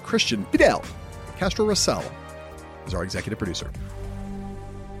 And Christian Fidel Castro Russell is our executive producer.